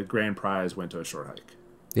then the grand prize went to A Short Hike.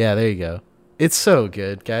 Yeah, there you go. It's so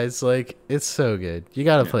good, guys. Like, it's so good. You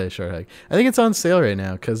gotta play A Short Hike. I think it's on sale right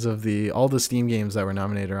now because of all the Steam games that were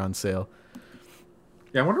nominated are on sale.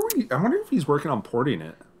 Yeah, I wonder if he's working on porting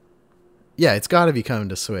it. Yeah, it's got to be coming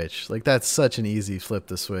to Switch. Like, that's such an easy flip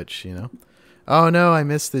to Switch, you know? Oh, no, I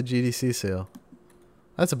missed the GDC sale.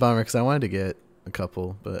 That's a bummer because I wanted to get a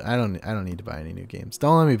couple, but I don't need to buy any new games.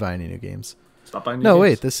 Don't let me buy any new games. Stop buying new No, games.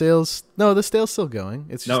 wait, the sale's still going.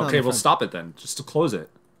 It's just No, not okay, in the well, front. stop it then. Just to close it.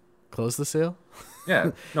 Close the sale?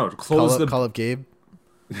 Yeah, no, close the... Call up Gabe.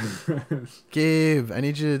 Gabe, I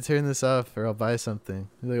need you to turn this off or I'll buy something.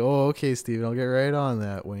 He's like, oh, okay, Steven, I'll get right on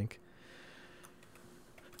that, wink.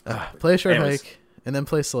 Play A Short Anyways. Hike, and then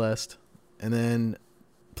play Celeste, and then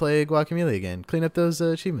play Guacamelee again. Clean up those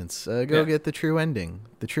achievements. Go get the true ending.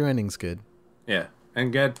 The true ending's good. Yeah,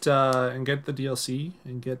 and get the DLC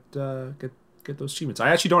and get those achievements. I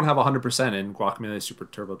actually don't have 100% in Guacamelee Super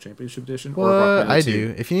Turbo Championship Edition. Or Well, Guacamelee I 2.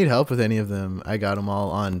 do. If you need help with any of them, I got them all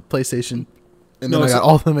on PlayStation, and No, then I it's got a-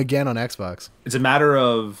 all of them again on Xbox. It's a matter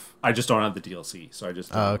of I just don't have the DLC, so I just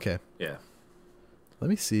Oh, okay. yeah. Let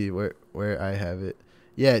me see where I have it.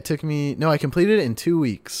 Yeah, it took me... No, I completed it in 2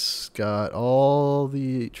 weeks. Got all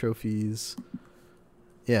the trophies.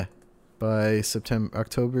 Yeah, by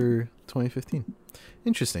October 2015.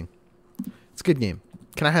 Interesting. It's a good game.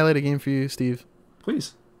 Can I highlight a game for you, Steve?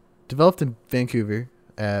 Please. Developed in Vancouver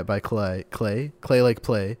by Clay like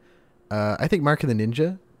play. I think Mark of the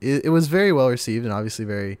Ninja. It was very well received and obviously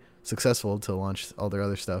very successful to launch all their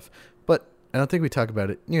other stuff. But I don't think we talk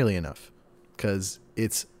about it nearly enough because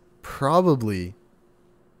it's probably...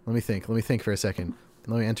 Let me think for a second.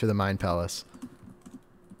 Let me enter the Mind Palace.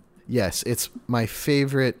 Yes, it's my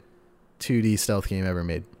favorite 2D stealth game ever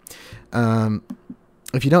made.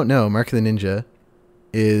 If you don't know, Mark of the Ninja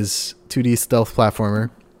is 2D stealth platformer.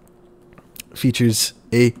 Features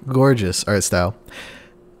a gorgeous art style,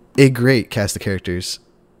 a great cast of characters,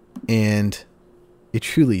 and a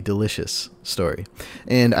truly delicious story.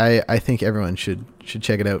 And I think everyone should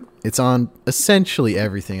check it out. It's on essentially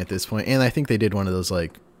everything at this point, and I think they did one of those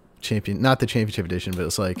like not the championship edition, but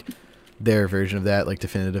it's like their version of that, like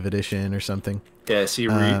definitive edition or something. Yeah, see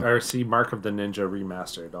Mark of the Ninja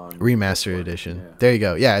remastered on Remastered PS4. edition. Yeah. There you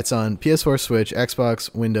go. Yeah, it's on PS4, Switch,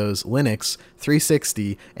 Xbox, Windows, Linux,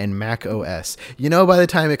 360, and Mac OS. You know, by the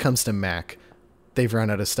time it comes to Mac, they've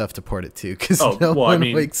run out of stuff to port it to because no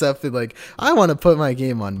one wakes up and like, I want to put my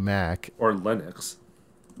game on Mac or Linux.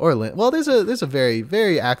 or Linux. Well, there's a very,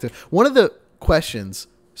 very active one of the questions.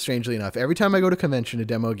 Strangely enough, every time I go to convention to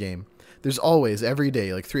demo a game, there's always every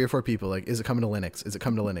day like 3 or 4 people like, is it coming to Linux? Is it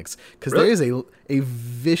coming to Linux? Because Really? there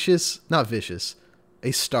is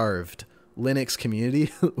a starved Linux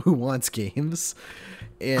community who wants games,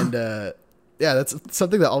 and yeah, that's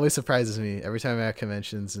something that always surprises me every time I'm at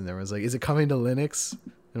conventions and everyone's like, is it coming to Linux?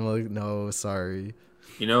 And I'm like, no, sorry.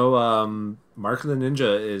 You know, Mark of the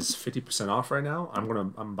Ninja is 50% off right now.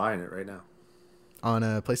 I'm buying it right now On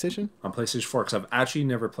a PlayStation? on PlayStation 4 because I've actually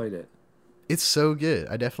never played it. It's so good.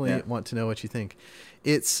 I definitely want to know what you think.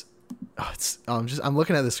 I'm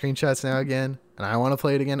looking at the screenshots now again, and I want to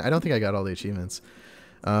play it again. I don't think I got all the achievements.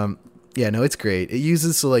 Yeah, no, it's great. It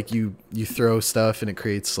uses so like you throw stuff and it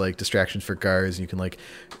creates like distractions for guards. And you can like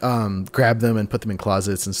grab them and put them in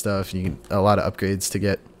closets and stuff. And you can a lot of upgrades to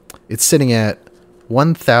get. It's sitting at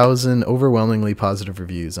 1,000 overwhelmingly positive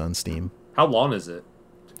reviews on Steam. How long is it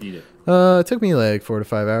to beat it? It took me like 4 to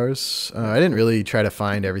 5 hours. I didn't really try to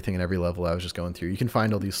find everything in every level. I was just going through. You can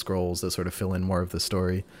find all these scrolls that sort of fill in more of the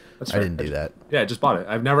story. That's I fair. didn't do that. Yeah, I just bought it.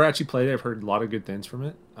 I've never actually played it. I've heard a lot of good things from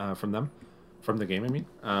it, from the game. I mean,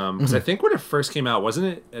 because I think when it first came out, wasn't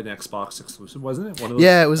it an Xbox exclusive? Wasn't it one of those?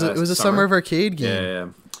 Yeah, it was a Summer of Arcade game. Yeah.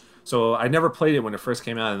 So I never played it when it first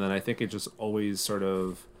came out, and then I think it just always sort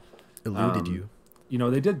of Eluded you. You know,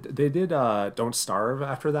 they did Don't Starve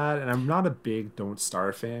after that, and I'm not a big Don't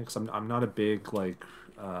Starve fan because I'm not a big like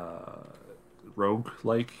rogue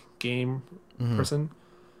like game person.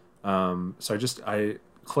 So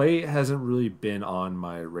Clay hasn't really been on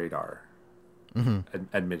my radar,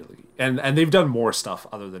 admittedly, and they've done more stuff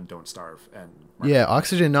other than Don't Starve and Yeah,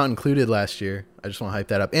 Oxygen not included last year. I just want to hype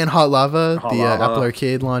that up. And Hot Lava, Apple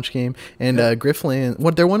Arcade launch game, and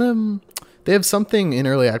Griffland. They have something in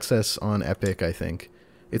early access on Epic, I think.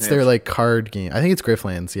 It's their like card game. I think it's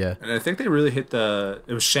Grifflands, yeah. And I think they really hit it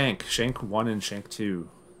was Shank 1 and Shank 2.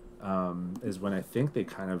 is when I think they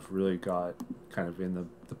kind of really got kind of in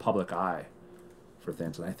the public eye for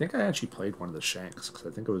things. And I think I actually played one of the Shanks because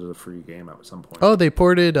I think it was a free game at some point. Oh, they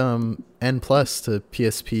ported N Plus to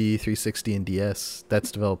PSP, 360, and DS.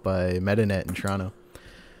 That's developed by MetaNet in Toronto.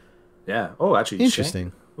 Yeah. Oh, actually,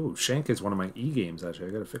 interesting. Shank is one of my games. Actually,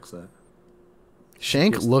 I gotta fix that.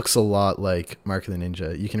 Shank looks a lot like Mark of the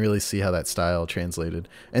Ninja. You can really see how that style translated.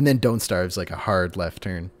 And then Don't Starve's like a hard left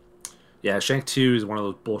turn. Yeah, Shank 2 is one of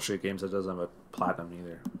those bullshit games that doesn't have a platinum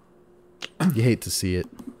either. You hate to see it.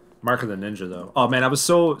 Mark of the Ninja, though. Oh, man, I was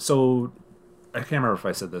so... I can't remember if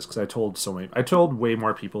I said this, because I told way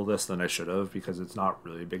more people this than I should have, because it's not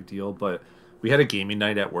really a big deal, but we had a gaming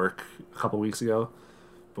night at work a couple weeks ago,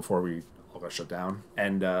 before we all got shut down,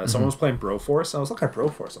 and someone was playing Broforce, and I was looking at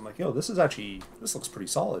Broforce, I'm like, yo, this looks pretty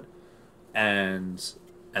solid. And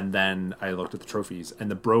then I looked at the trophies,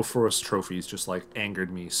 and the Broforce trophies just, like,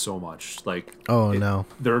 angered me so much. Like, no.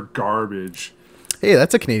 They're garbage. Hey,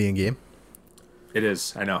 that's a Canadian game. It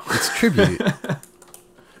is, I know. It's Tribute.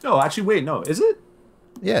 No, actually, wait, no, is it?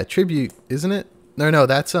 Yeah, Tribute, isn't it? No,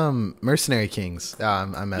 that's Mercenary Kings.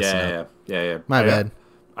 I'm messing up. Yeah. My bad.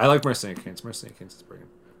 I like Mercenary Kings. Mercenary Kings is brilliant.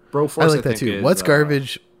 Broforce, I like that too. Is, What's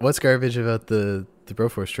garbage about the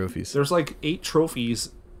Broforce trophies? There's like 8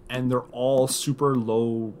 trophies, and they're all super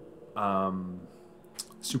low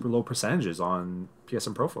percentages on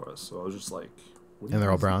PSN Broforce. So I was just like, and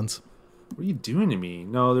they're all bronze. What are you doing to me?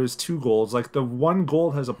 No, there's 2 golds. Like the 1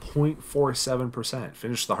 gold has a 0.47%.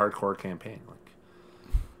 Finish the hardcore campaign.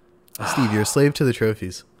 Like, Steve, you're a slave to the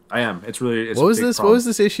trophies. I am. It's really. What was this? Problem. What was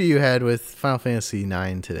this issue you had with Final Fantasy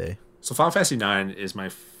IX today? So Final Fantasy IX is my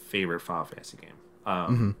favorite Final Fantasy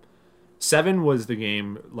game. 7 was the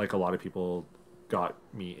game, like a lot of people, got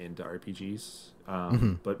me into RPGs.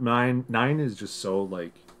 But 9 is just so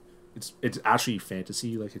like. It's actually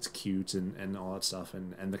fantasy, like it's cute and all that stuff,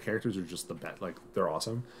 and the characters are just the best, like they're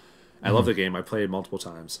awesome. I love the game. I played multiple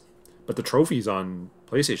times, but the trophies on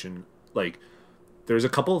PlayStation, like there's a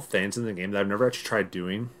couple of things in the game that I've never actually tried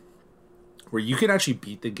doing, where you can actually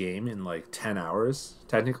beat the game in like 10 hours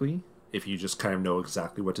technically if you just kind of know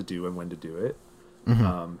exactly what to do and when to do it.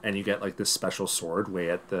 And you get like this special sword way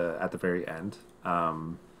at the very end,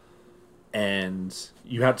 and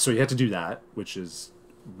you have to do that, which is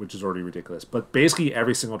already ridiculous. But basically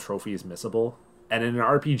every single trophy is missable, and in an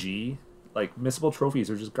RPG, like missable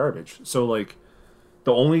trophies are just garbage. So like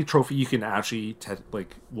the only trophy you can actually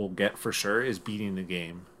will get for sure is beating the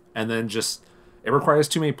game, and then just it requires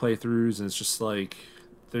too many playthroughs, and it's just like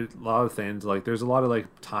there's a lot of things, like there's a lot of like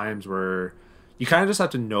times where you kind of just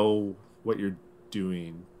have to know what you're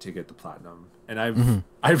doing to get the platinum. And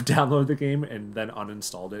I've downloaded the game and then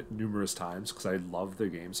uninstalled it numerous times because I love the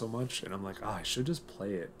game so much, and I'm like, I should just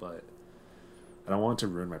play it, but I don't want to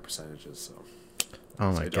ruin my percentages. So,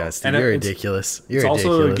 oh my gosh, you're ridiculous. It's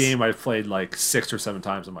also a game I've played like 6 or 7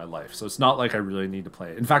 times in my life, so it's not like I really need to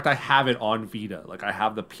play it. In fact, I have it on Vita. Like I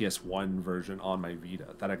have the PS1 version on my Vita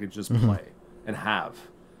that I could just play and have.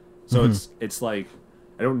 So it's like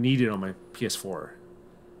I don't need it on my PS4.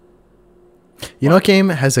 You know what game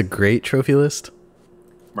has a great trophy list?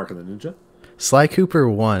 Mark of the Ninja? Sly Cooper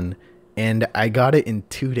 1, and I got it in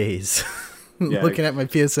 2 days. Looking at my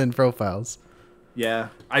PSN profiles. Yeah.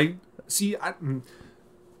 I see.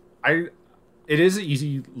 It is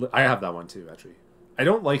easy. I have that one too, actually. I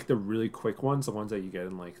don't like the really quick ones, the ones that you get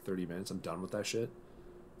in like 30 minutes. I'm done with that shit.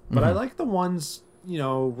 But I like the ones,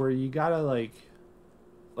 where you gotta like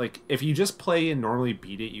if you just play and normally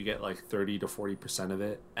beat it, you get like 30 to 40% of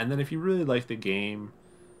it, and then if you really like the game,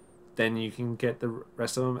 then you can get the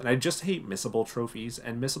rest of them. And I just hate missable trophies,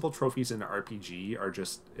 and missable trophies in an RPG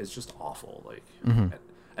is just awful. Like, and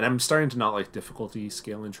I'm starting to not like difficulty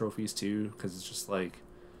scaling trophies too, because it's just like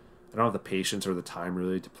I don't have the patience or the time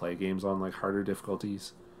really to play games on like harder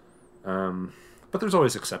difficulties. But there's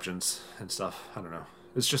always exceptions and stuff. I don't know.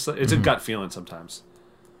 It's just it's a gut feeling sometimes.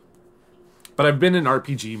 But I've been in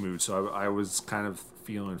RPG mood, so I was kind of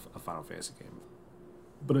feeling a Final Fantasy game.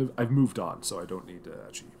 But I've moved on, so I don't need to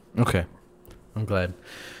actually. Okay. I'm glad.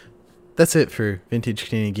 That's it for Vintage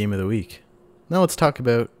Canadian Game of the Week. Now let's talk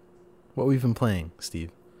about what we've been playing,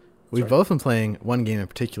 Steve. We've both been playing one game in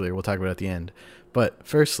particular we'll talk about at the end. But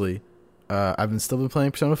firstly, I've still been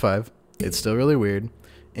playing Persona 5. It's still really weird,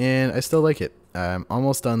 and I still like it. I'm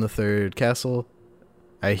almost done the 3rd castle.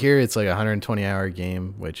 I hear it's like a 120-hour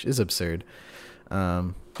game, which is absurd.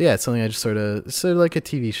 Yeah, it's something I just sort of like a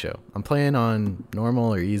TV show. I'm playing on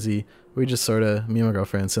normal or easy. We just me and my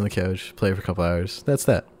girlfriend sit on the couch, play for a couple hours. That's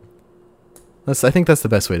that. I think that's the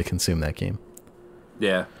best way to consume that game.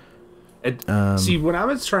 Yeah. See, when I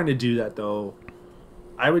was trying to do that though,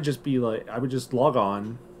 I would just log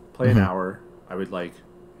on, play an hour. I would like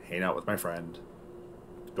hang out with my friend,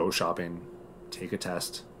 go shopping, take a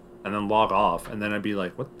test, and then log off. And then I'd be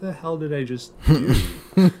like, what the hell did I just do?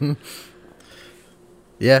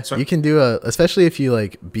 Yeah, you can do especially if you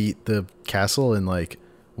like beat the castle in like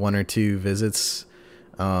 1 or 2 visits.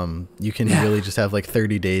 You can really just have like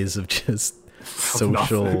 30 days of just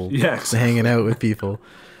social hanging out with people,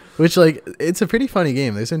 which like it's a pretty funny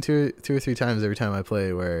game. There's been two or three times every time I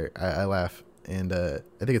play where I laugh, and I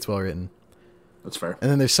think it's well written. That's fair.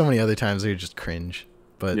 And then there's so many other times where you just cringe.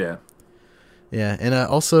 But yeah. And I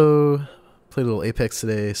also played a little Apex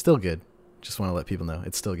today. Still good. Just want to let people know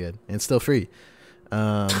it's still good and it's still free.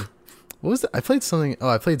 What was I played something? Oh,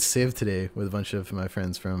 I played Civ today with a bunch of my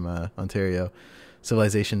friends from Ontario.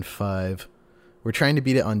 Civilization 5. We're trying to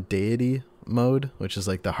beat it on deity mode, which is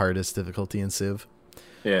like the hardest difficulty in Civ.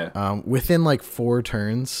 Yeah. Within like 4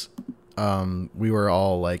 turns, we were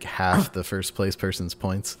all like half the first place person's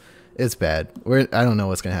points. It's bad. I don't know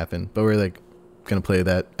what's gonna happen, but we're like gonna play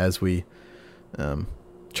that as we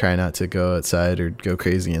try not to go outside or go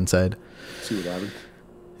crazy inside. See what happens.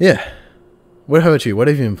 Yeah. How about you? What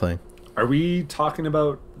have you been playing? Are we talking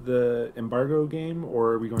about the embargo game,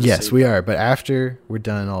 or are we going to Yes, we are, but after we're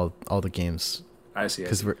done all the games. I see.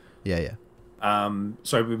 Because we're yeah.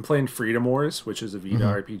 So I've been playing Freedom Wars, which is a Vita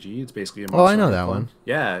RPG. It's basically a Monster I know that one.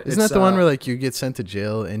 Yeah. Isn't that the one where like you get sent to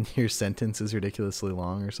jail and your sentence is ridiculously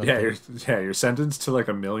long or something? Yeah, you're sentenced to like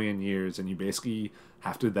 1,000,000 years, and you basically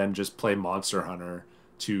have to then just play Monster Hunter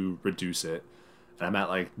to reduce it. And I'm at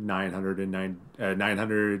like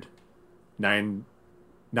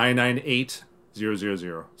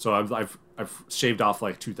 998,000. So I've shaved off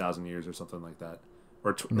like 2,000 years or something like that,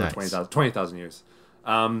 or 20,000 years.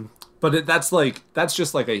 But that's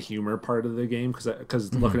just like a humor part of the game,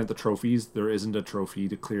 because looking at the trophies, there isn't a trophy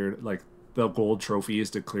to clear. Like the gold trophy is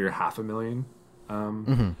to clear 500,000.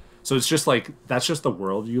 So it's just like that's just the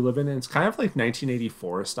world you live in. And it's kind of like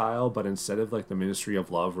 1984 style, but instead of like the Ministry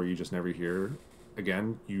of Love where you just never hear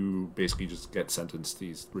again, you basically just get sentenced to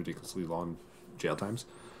these ridiculously long jail times.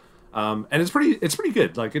 And it's pretty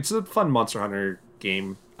good. Like it's a fun Monster Hunter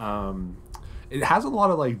game. It has a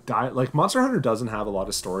lot of like Monster Hunter doesn't have a lot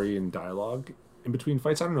of story and dialogue in between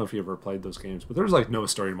fights. I don't know if you ever played those games, but there's like no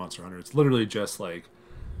story in Monster Hunter. It's literally just like,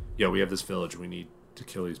 yo, we have this village, we need to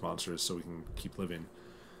kill these monsters so we can keep living.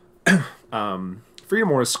 Freedom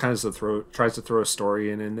Wars tries to throw a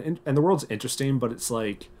story in, and the world's interesting, but it's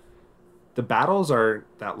like the battles aren't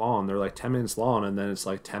that long. They're like 10 minutes long, and then it's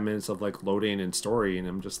like 10 minutes of like loading and story, and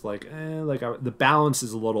I'm just like, the balance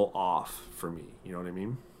is a little off for me. You know what I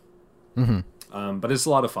mean? But it's a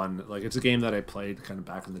lot of fun. Like it's a game that I played kind of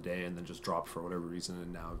back in the day and then just dropped for whatever reason,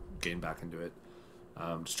 and now getting back into it.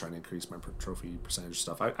 Just trying to increase my trophy percentage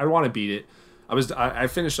stuff. I want to beat it. I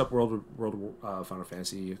finished up World Final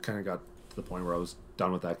Fantasy. Kind of got to the point where I was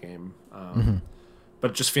done with that game.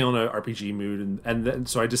 But just feeling an RPG mood, and then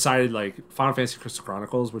so I decided like Final Fantasy Crystal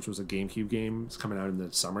Chronicles, which was a GameCube game, is coming out in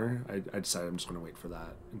the summer. I decided I'm just going to wait for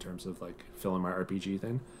that in terms of like filling my RPG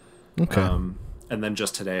thing. Okay. And then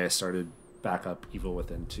just today I started back up Evil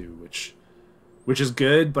Within 2, which is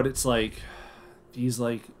good, but it's like these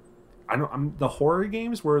like the horror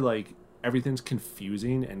games where like everything's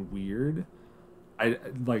confusing and weird. I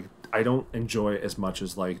don't enjoy it as much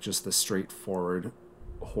as like just the straightforward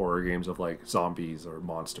horror games of like zombies or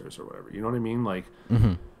monsters or whatever. You know what I mean? Like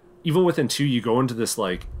Evil Within 2, you go into this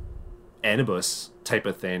like Anubis type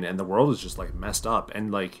of thing, and the world is just like messed up,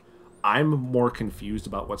 and like I'm more confused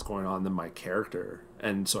about what's going on than my character,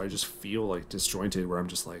 and so I just feel like disjointed, where I'm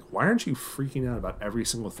just like, why aren't you freaking out about every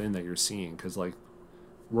single thing that you're seeing? Because like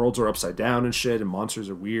worlds are upside down and shit, and monsters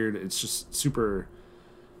are weird. It's just super.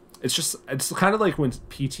 It's kind of like when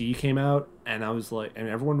PT came out, and I was like, and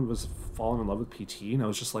everyone was falling in love with PT, and I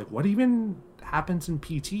was just like, what even happens in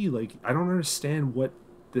PT? Like, I don't understand what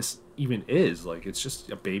this even is. Like, it's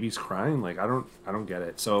just a baby's crying. Like, I don't get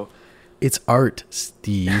it. So, it's art,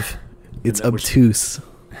 Steve. It's obtuse.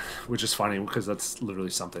 Which is funny because that's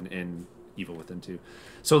literally something in Evil Within 2.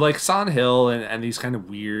 So, like Silent Hill and these kind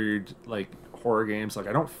of weird like horror games, like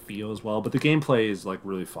I don't feel as well, but the gameplay is like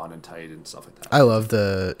really fun and tight and stuff like that. I love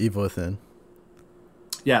the Evil Within.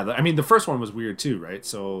 Yeah, I mean the first one was weird too, right?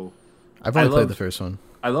 So I've only played the first one.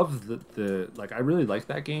 I love the like I really liked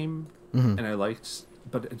that game, and I liked,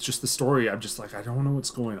 but it's just the story. I'm just like I don't know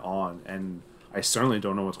what's going on, and I certainly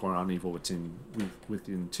don't know what's going on in Evil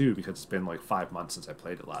Within 2 because it's been like 5 months since I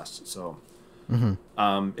played it last. So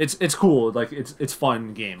it's cool. Like it's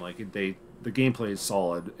fun game. Like the gameplay is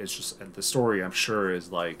solid. It's just the story, I'm sure,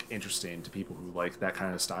 is like interesting to people who like that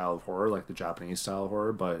kind of style of horror, like the Japanese style of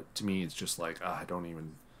horror. But to me, it's just like I don't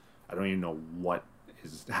even know what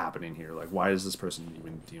is happening here? Like, why is this person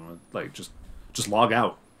even dealing with, like, just log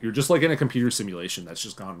out. You're just like in a computer simulation that's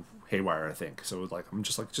just gone haywire, I think. So like, I'm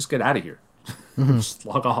just like, just get out of here. Just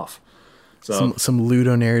log off. So some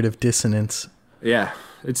ludonarrative dissonance. yeah,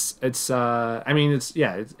 I mean, it's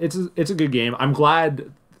a good game. I'm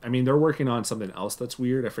glad. I mean, they're working on something else that's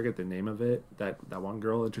weird. I forget the name of it. That one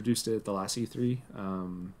girl introduced it at the last E3.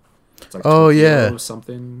 It's like Tokyo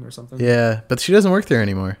something or something. Yeah, but she doesn't work there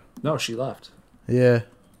anymore. No, she left. Yeah.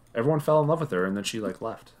 Everyone fell in love with her, and then she like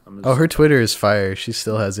left. Her Twitter is fire. She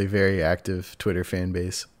still has a very active Twitter fan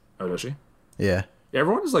base. Oh, does she? Yeah. Yeah,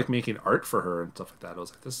 everyone is like making art for her and stuff like that. I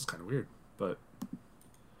was like, this is kind of weird. But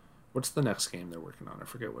what's the next game they're working on? I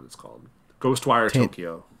forget what it's called. Ghostwire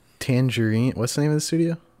Tokyo. Tangerine. What's the name of the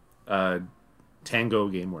studio? Tango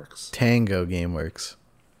Gameworks. Tango Gameworks.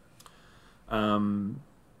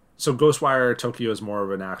 So Ghostwire Tokyo is more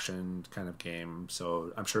of an action kind of game,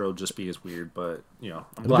 so I'm sure it'll just be as weird. But you know,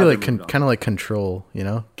 I'm glad it'll be like kind of like Control. You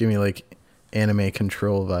know, give me like anime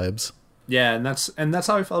Control vibes. Yeah, and that's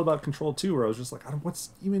how I felt about Control too, where I was just like,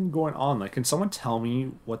 what's even going on? Like, can someone tell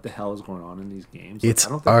me what the hell is going on in these games? Like, it's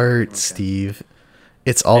art, Steve.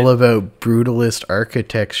 It's all about brutalist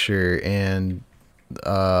architecture and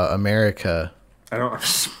America. I'm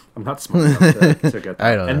not smart enough to get that.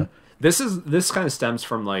 I don't know. This kind of stems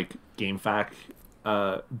from like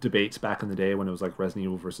GameFAQ debates back in the day when it was like Resident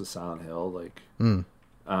Evil versus Silent Hill, like, and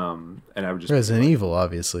I would just Resident Evil,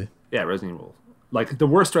 obviously. Yeah, Resident Evil. Like the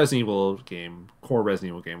worst Resident Evil game, core Resident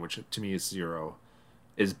Evil game, which to me is 0,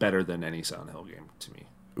 is better than any Silent Hill game to me.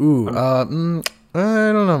 Ooh, I don't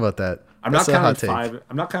know about that. I'm not counting 5.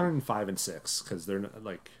 I'm not counting 5 and 6 because they're not,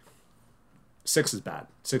 like 6 is bad.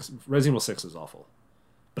 Resident Evil 6 is awful.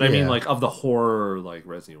 But I mean, like, of the horror, like,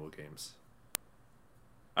 Resident Evil games.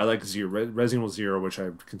 I like Resident Evil 0, which I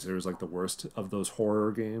consider is, like, the worst of those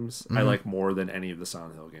horror games. I like more than any of the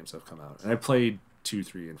Silent Hill games that have come out. And I played 2,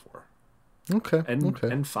 3, and 4. Okay.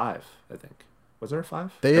 And 5, I think. Was there a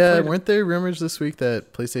 5? Weren't there rumors this week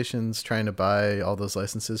that PlayStation's trying to buy all those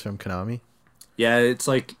licenses from Konami? Yeah, it's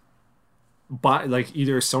like...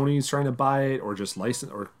 either Sony's trying to buy it or just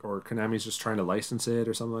license... Or Konami's just trying to license it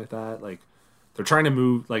or something like that. Like... They're trying to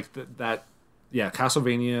move like that. Yeah,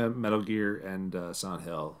 Castlevania, Metal Gear, and Silent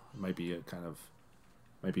Hill might be more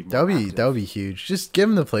that would be huge. Just give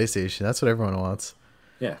them the PlayStation. That's what everyone wants.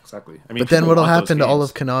 Yeah, exactly. I mean, but then what'll happen to all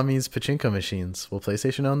of Konami's pachinko machines? Will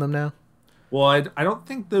PlayStation own them now? Well, I don't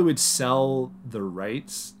think they would sell the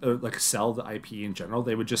rights, or like sell the IP in general.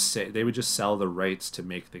 They would just sell the rights to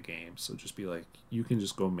make the game. So just be like, you can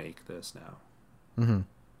just go make this now. Mm-hmm.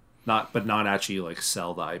 Not actually like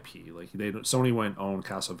sell the IP. Like Sony wouldn't own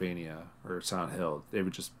Castlevania or Silent Hill. They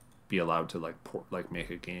would just be allowed to like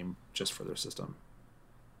make a game just for their system.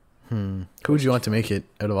 Who would you want to make it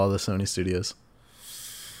out of all the Sony studios?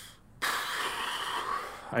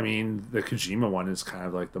 I mean, the Kojima one is kind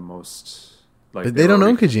of like the most. Like, but they don't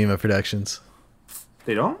own Kojima Productions.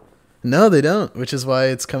 They don't? No, they don't. Which is why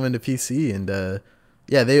it's coming to PC. And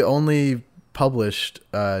they only published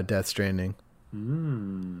Death Stranding.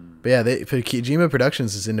 But yeah, Kojima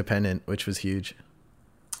Productions is independent, which was huge.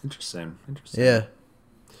 Interesting. Yeah.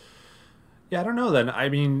 Yeah, I don't know then. I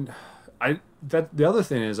mean, the other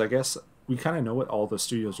thing is, I guess we kind of know what all the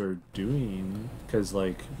studios are doing because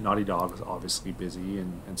like Naughty Dog is obviously busy,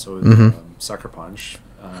 and so is Sucker Punch.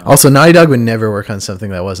 Also, Naughty Dog would never work on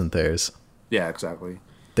something that wasn't theirs. Yeah, exactly.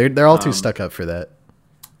 They're all too stuck up for that.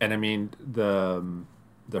 And I mean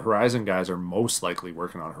the Horizon guys are most likely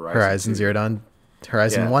working on Horizon Zero Dawn,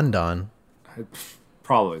 Horizon 1 Dawn. That's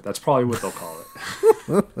probably what they'll call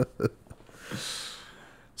it.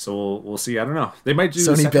 So we'll see. I don't know. They might do Sony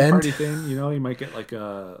the second Bend party thing. You know, you might get like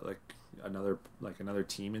another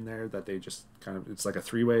team in there that they just kind of, it's like a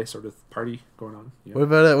 3-way sort of party going on. You know? What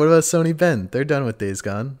about Sony Bend? They're done with Days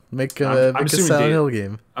Gone. Make a Silent Hill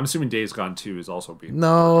game. I'm assuming Days Gone 2 is also being.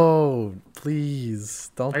 No,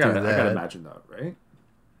 please don't do that. I gotta imagine that, right?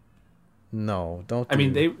 No, don't. I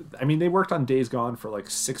mean they worked on Days Gone for like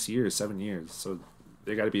 7 years, so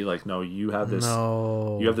they got to be like, no, you have this,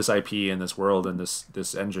 you have this IP in this world and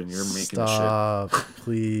this engine. You're making this shit.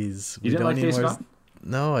 Please. You didn't like Days Gone?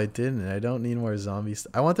 No, I didn't. I don't need more zombies.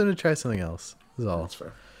 I want them to try something else. That's all.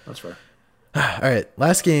 That's fair. All right,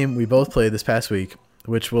 last game we both played this past week,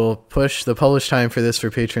 which will push the publish time for this for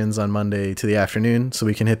patrons on Monday to the afternoon, so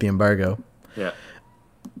we can hit the embargo. Yeah.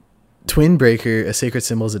 Twin Breaker: A Sacred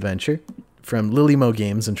Symbols Adventure from Lilymo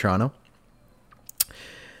Games in Toronto.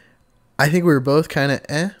 I think we were both kind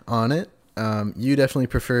of on it. You definitely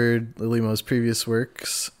preferred Lilymo's previous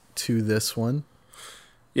works to this one.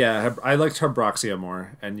 Yeah, I liked Habroxia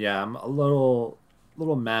more, and yeah, I'm a little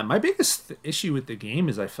little mad. My biggest issue with the game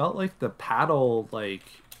is I felt like the paddle like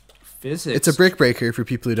physics. It's a brick breaker for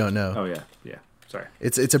people who don't know. Oh yeah, yeah. Sorry.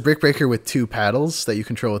 It's a brick breaker with 2 paddles that you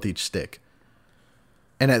control with each stick.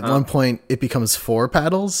 And at one point, it becomes 4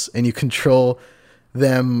 paddles, and you control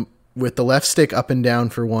them with the left stick up and down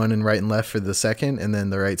for one, and right and left for the second, and then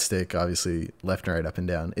the right stick, obviously, left and right, up and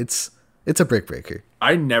down. It's a brick breaker.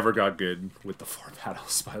 I never got good with the 4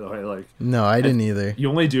 paddles, by the way. Like, no, I didn't either. You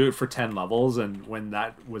only do it for 10 levels, and when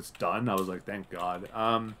that was done, I was like, thank God.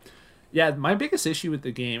 Yeah, my biggest issue with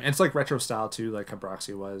the game, and it's like retro style too, like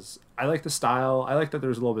Abraxia was. I like the style. I like that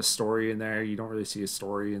there's a little bit of story in there. You don't really see a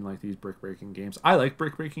story in like these brick breaking games. I like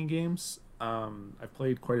brick breaking games. I've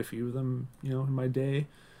played quite a few of them, in my day.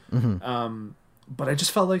 But I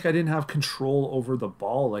just felt like I didn't have control over the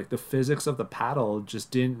ball. Like the physics of the paddle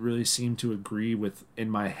just didn't really seem to agree with in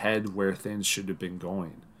my head where things should have been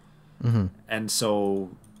going. And so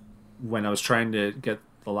when I was trying to get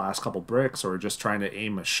the last couple bricks or just trying to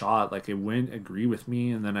aim a shot, like it wouldn't agree with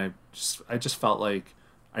me, and then I just felt like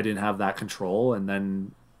I didn't have that control, and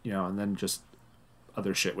then just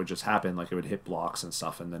other shit would just happen, like it would hit blocks and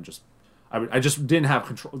stuff, and then I just didn't have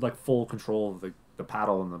control, like full control of the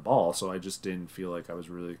paddle and the ball, so I just didn't feel like I was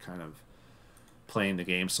really kind of playing the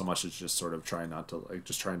game so much as just sort of trying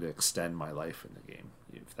to extend my life in the game,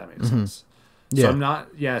 if that makes sense. Yeah. So I'm not,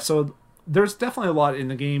 so there's definitely a lot in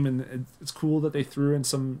the game, and it's cool that they threw in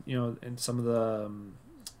some, in some of the,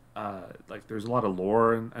 like there's a lot of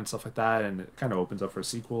lore and stuff like that, and it kind of opens up for a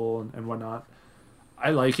sequel and whatnot.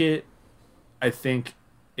 I like it. I think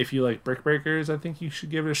if you like Brick Breakers, I think you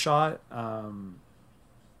should give it a shot.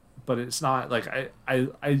 But it's not like I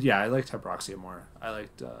liked Hyproxia more. I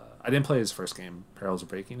didn't play his first game, Perils of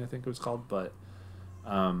Breaking, I think it was called, but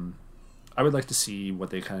I would like to see what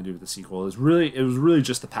they kind of do with the sequel. It was really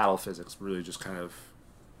just the paddle physics really just kind of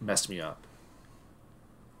messed me up.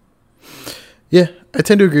 Yeah, I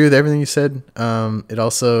tend to agree with everything you said. It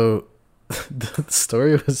also, the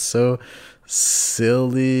story was so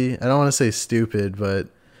silly. I don't want to say stupid, but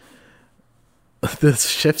the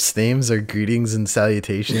ship's names are greetings and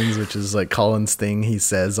salutations, which is like Colin's thing he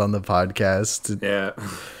says on the podcast. Yeah.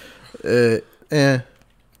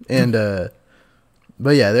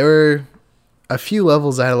 But yeah, there were a few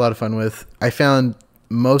levels I had a lot of fun with. I found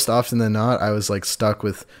most often than not, I was like stuck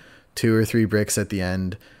with 2 or 3 bricks at the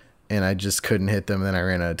end, and I just couldn't hit them. And then I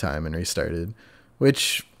ran out of time and restarted,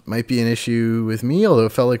 which might be an issue with me, although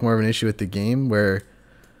it felt like more of an issue with the game, where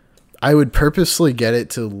I would purposely get it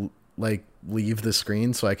to like leave the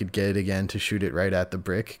screen so I could get it again to shoot it right at the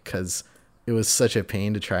brick, because it was such a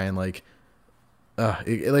pain to try and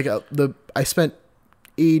I spent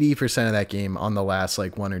 80% of that game on the last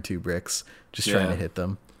like 1 or 2 bricks just trying to hit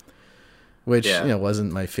them, which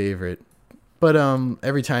wasn't my favorite. But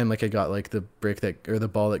every time like I got like the brick or the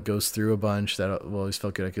ball that goes through a bunch, that always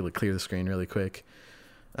felt good. I could like clear the screen really quick.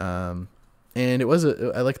 And it was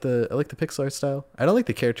I like the pixel art style. I don't like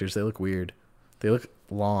the characters. They look weird. They look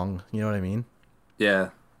long. You know what I mean? Yeah.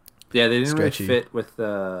 Yeah, they didn't Stretchy. really fit with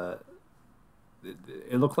the...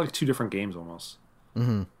 It looked like 2 different games almost.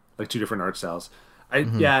 Mm-hmm. Like 2 different art styles.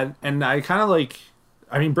 Yeah, and I kind of like...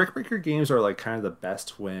 I mean, Brick Breaker games are like kind of the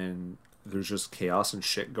best when there's just chaos and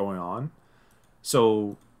shit going on.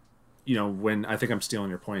 So, when... I think I'm stealing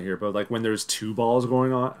your point here, but like when there's 2 balls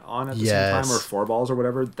going on at the same time, or 4 balls or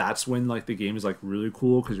whatever, that's when like the game is like really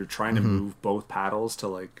cool, because you're trying to move both paddles to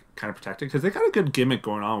like kind of protect it, because they got a good gimmick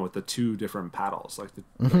going on with the 2 different paddles, like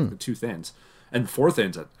the 2 thins and 4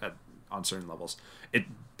 thins on certain levels. It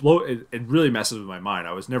really messes with my mind.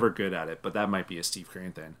 I was never good at it, but that might be a Steve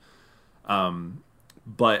Crane thing.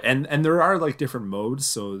 But and there are like different modes,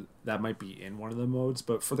 so that might be in one of the modes.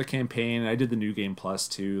 But for the campaign, I did the New Game Plus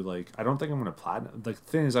too. Like, I don't think I'm gonna platinum. Like,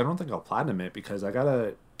 the thing is, I don't think I'll platinum it, because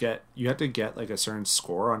you have to get like a certain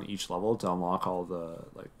score on each level to unlock all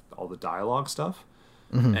the dialogue stuff.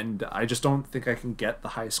 And I just don't think I can get the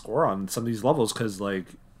high score on some of these levels, because like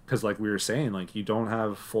we were saying, like, you don't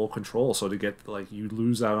have full control, so to get like, you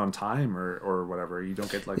lose out on time or whatever. You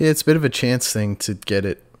don't get like... Yeah, it's a bit of a chance thing to get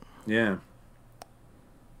it. Yeah.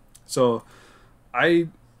 So I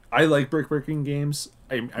like brick breaking games.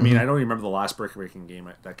 I mean, I don't even remember the last brick breaking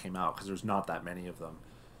game that came out, because there's not that many of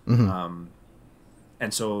them.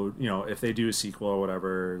 And so, if they do a sequel or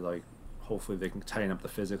whatever, like, hopefully they can tighten up the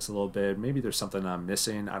physics a little bit. Maybe there's something I'm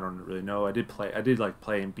missing. I don't really know. I did play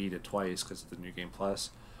and beat it twice because of the New Game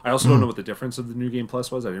Plus. I also don't know what the difference of the New Game Plus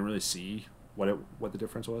was. I didn't really see what the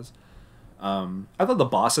difference was. I thought the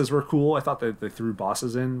bosses were cool. I thought that they threw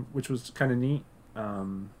bosses in, which was kind of neat.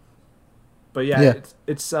 But yeah,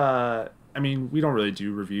 it's I mean, we don't really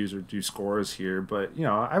do reviews or do scores here, but you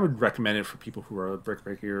know, I would recommend it for people who are a brick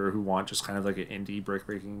breaker or who want just kind of like an indie brick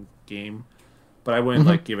breaking game. But I wouldn't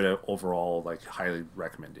like give it an overall like highly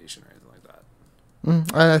recommendation or anything like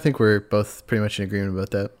that. I think we're both pretty much in agreement about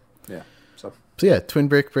that. Yeah. So yeah, Twin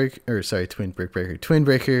Breaker: A Sacred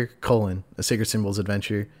Symbols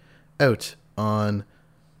Adventure, out on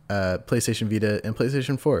PlayStation Vita and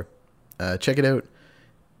PlayStation 4. Check it out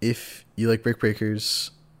if you like brick breakers,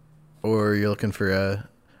 or you're looking for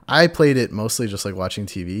I played it mostly just like watching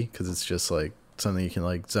TV because it's just like something you can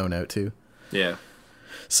like zone out to. yeah.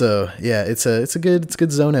 So yeah, it's a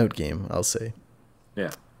good zone out game, I'll say.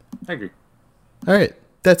 Yeah. I agree. All right.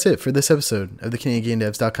 That's it for this episode of the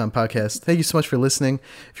CanadianGameDevs.com podcast. Thank you so much for listening.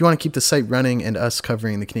 If you want to keep the site running and us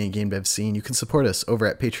covering the Canadian game dev scene, you can support us over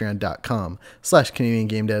at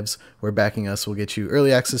patreon.com/CanadianGameDevs, where backing us will get you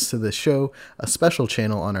early access to the show, a special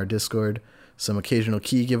channel on our Discord, some occasional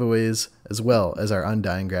key giveaways, as well as our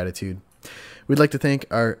undying gratitude. We'd like to thank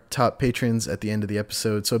our top patrons at the end of the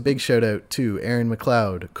episode, so a big shout out to Aaron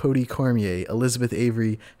McLeod, Cody Cormier, Elizabeth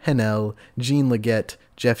Avery, Henel, Jean Leggett,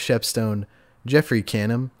 Jeff Shepstone, Jeffrey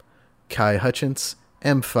Canham, Kai Hutchins,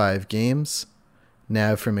 M5 Games,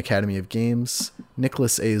 Nav from Academy of Games,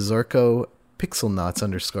 Nicholas A. Zorko,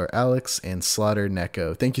 PixelKnots_Alex, and Slaughter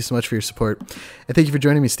Neko. Thank you so much for your support. And thank you for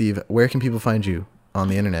joining me, Steve. Where can people find you on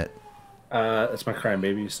the internet? That's my crying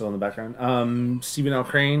baby still in the background. Stephen L.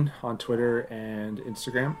 Crane on Twitter and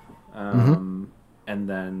Instagram. And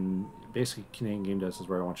then basically Canadian Game Devs is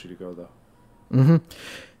where I want you to go, though.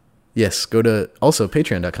 Yes, go to also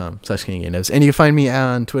patreon.com/CanadianGameDevs. And you can find me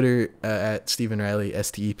on Twitter at Stephen Riley,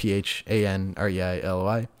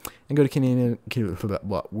 StephenReilly. And go to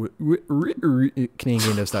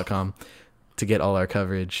CanadianGameDevs.com to get all our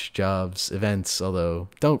coverage, jobs, events. Although,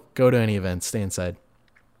 don't go to any events. Stay inside.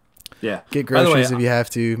 Yeah. Get groceries if you have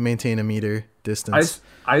to. Maintain a meter distance.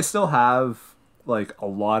 I still have like a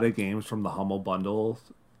lot of games from the Hummel bundle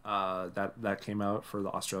that came out for the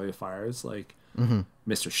Australia Fires, like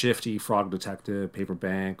Mr. Shifty, Frog Detective, Paper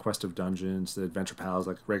Bank, Quest of Dungeons, the Adventure Pals,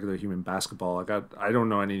 like regular human basketball. I don't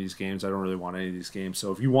know any of these games. I don't really want any of these games.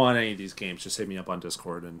 So if you want any of these games, just hit me up on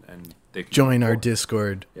Discord and they can join our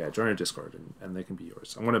Discord. Yeah, join our Discord and they can be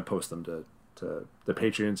yours. I'm going to post them to the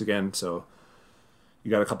Patreons again. So you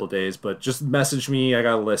got a couple of days, but just message me. I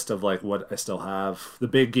got a list of like what I still have. The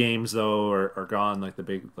big games though are gone. Like the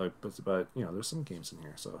big but you know there's some games in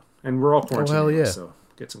here. So and we're all quarantined. Oh hell yeah! So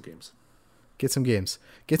get some games. Get some games.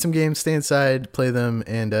 Stay inside, play them,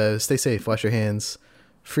 and stay safe. Wash your hands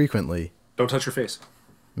frequently. Don't touch your face.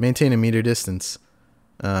 Maintain a meter distance.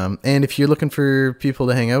 And if you're looking for people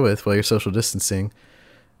to hang out with while you're social distancing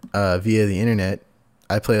via the internet,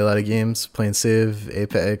 I play a lot of games, playing Civ,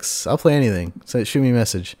 Apex. I'll play anything. So shoot me a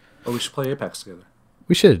message. Oh, we should play Apex together.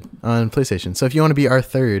 We should on PlayStation. So if you want to be our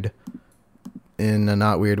third in a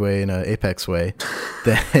not weird way, in an Apex way,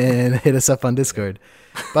 then hit us up on Discord.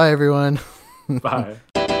 Bye, everyone. Bye.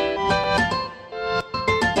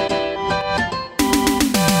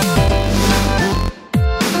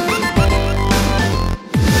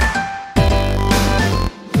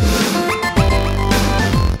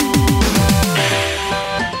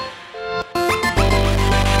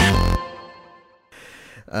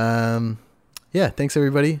 Yeah, thanks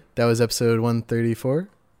everybody. That was episode 134,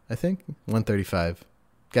 I think. 135.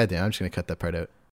 Goddamn, I'm just going to cut that part out.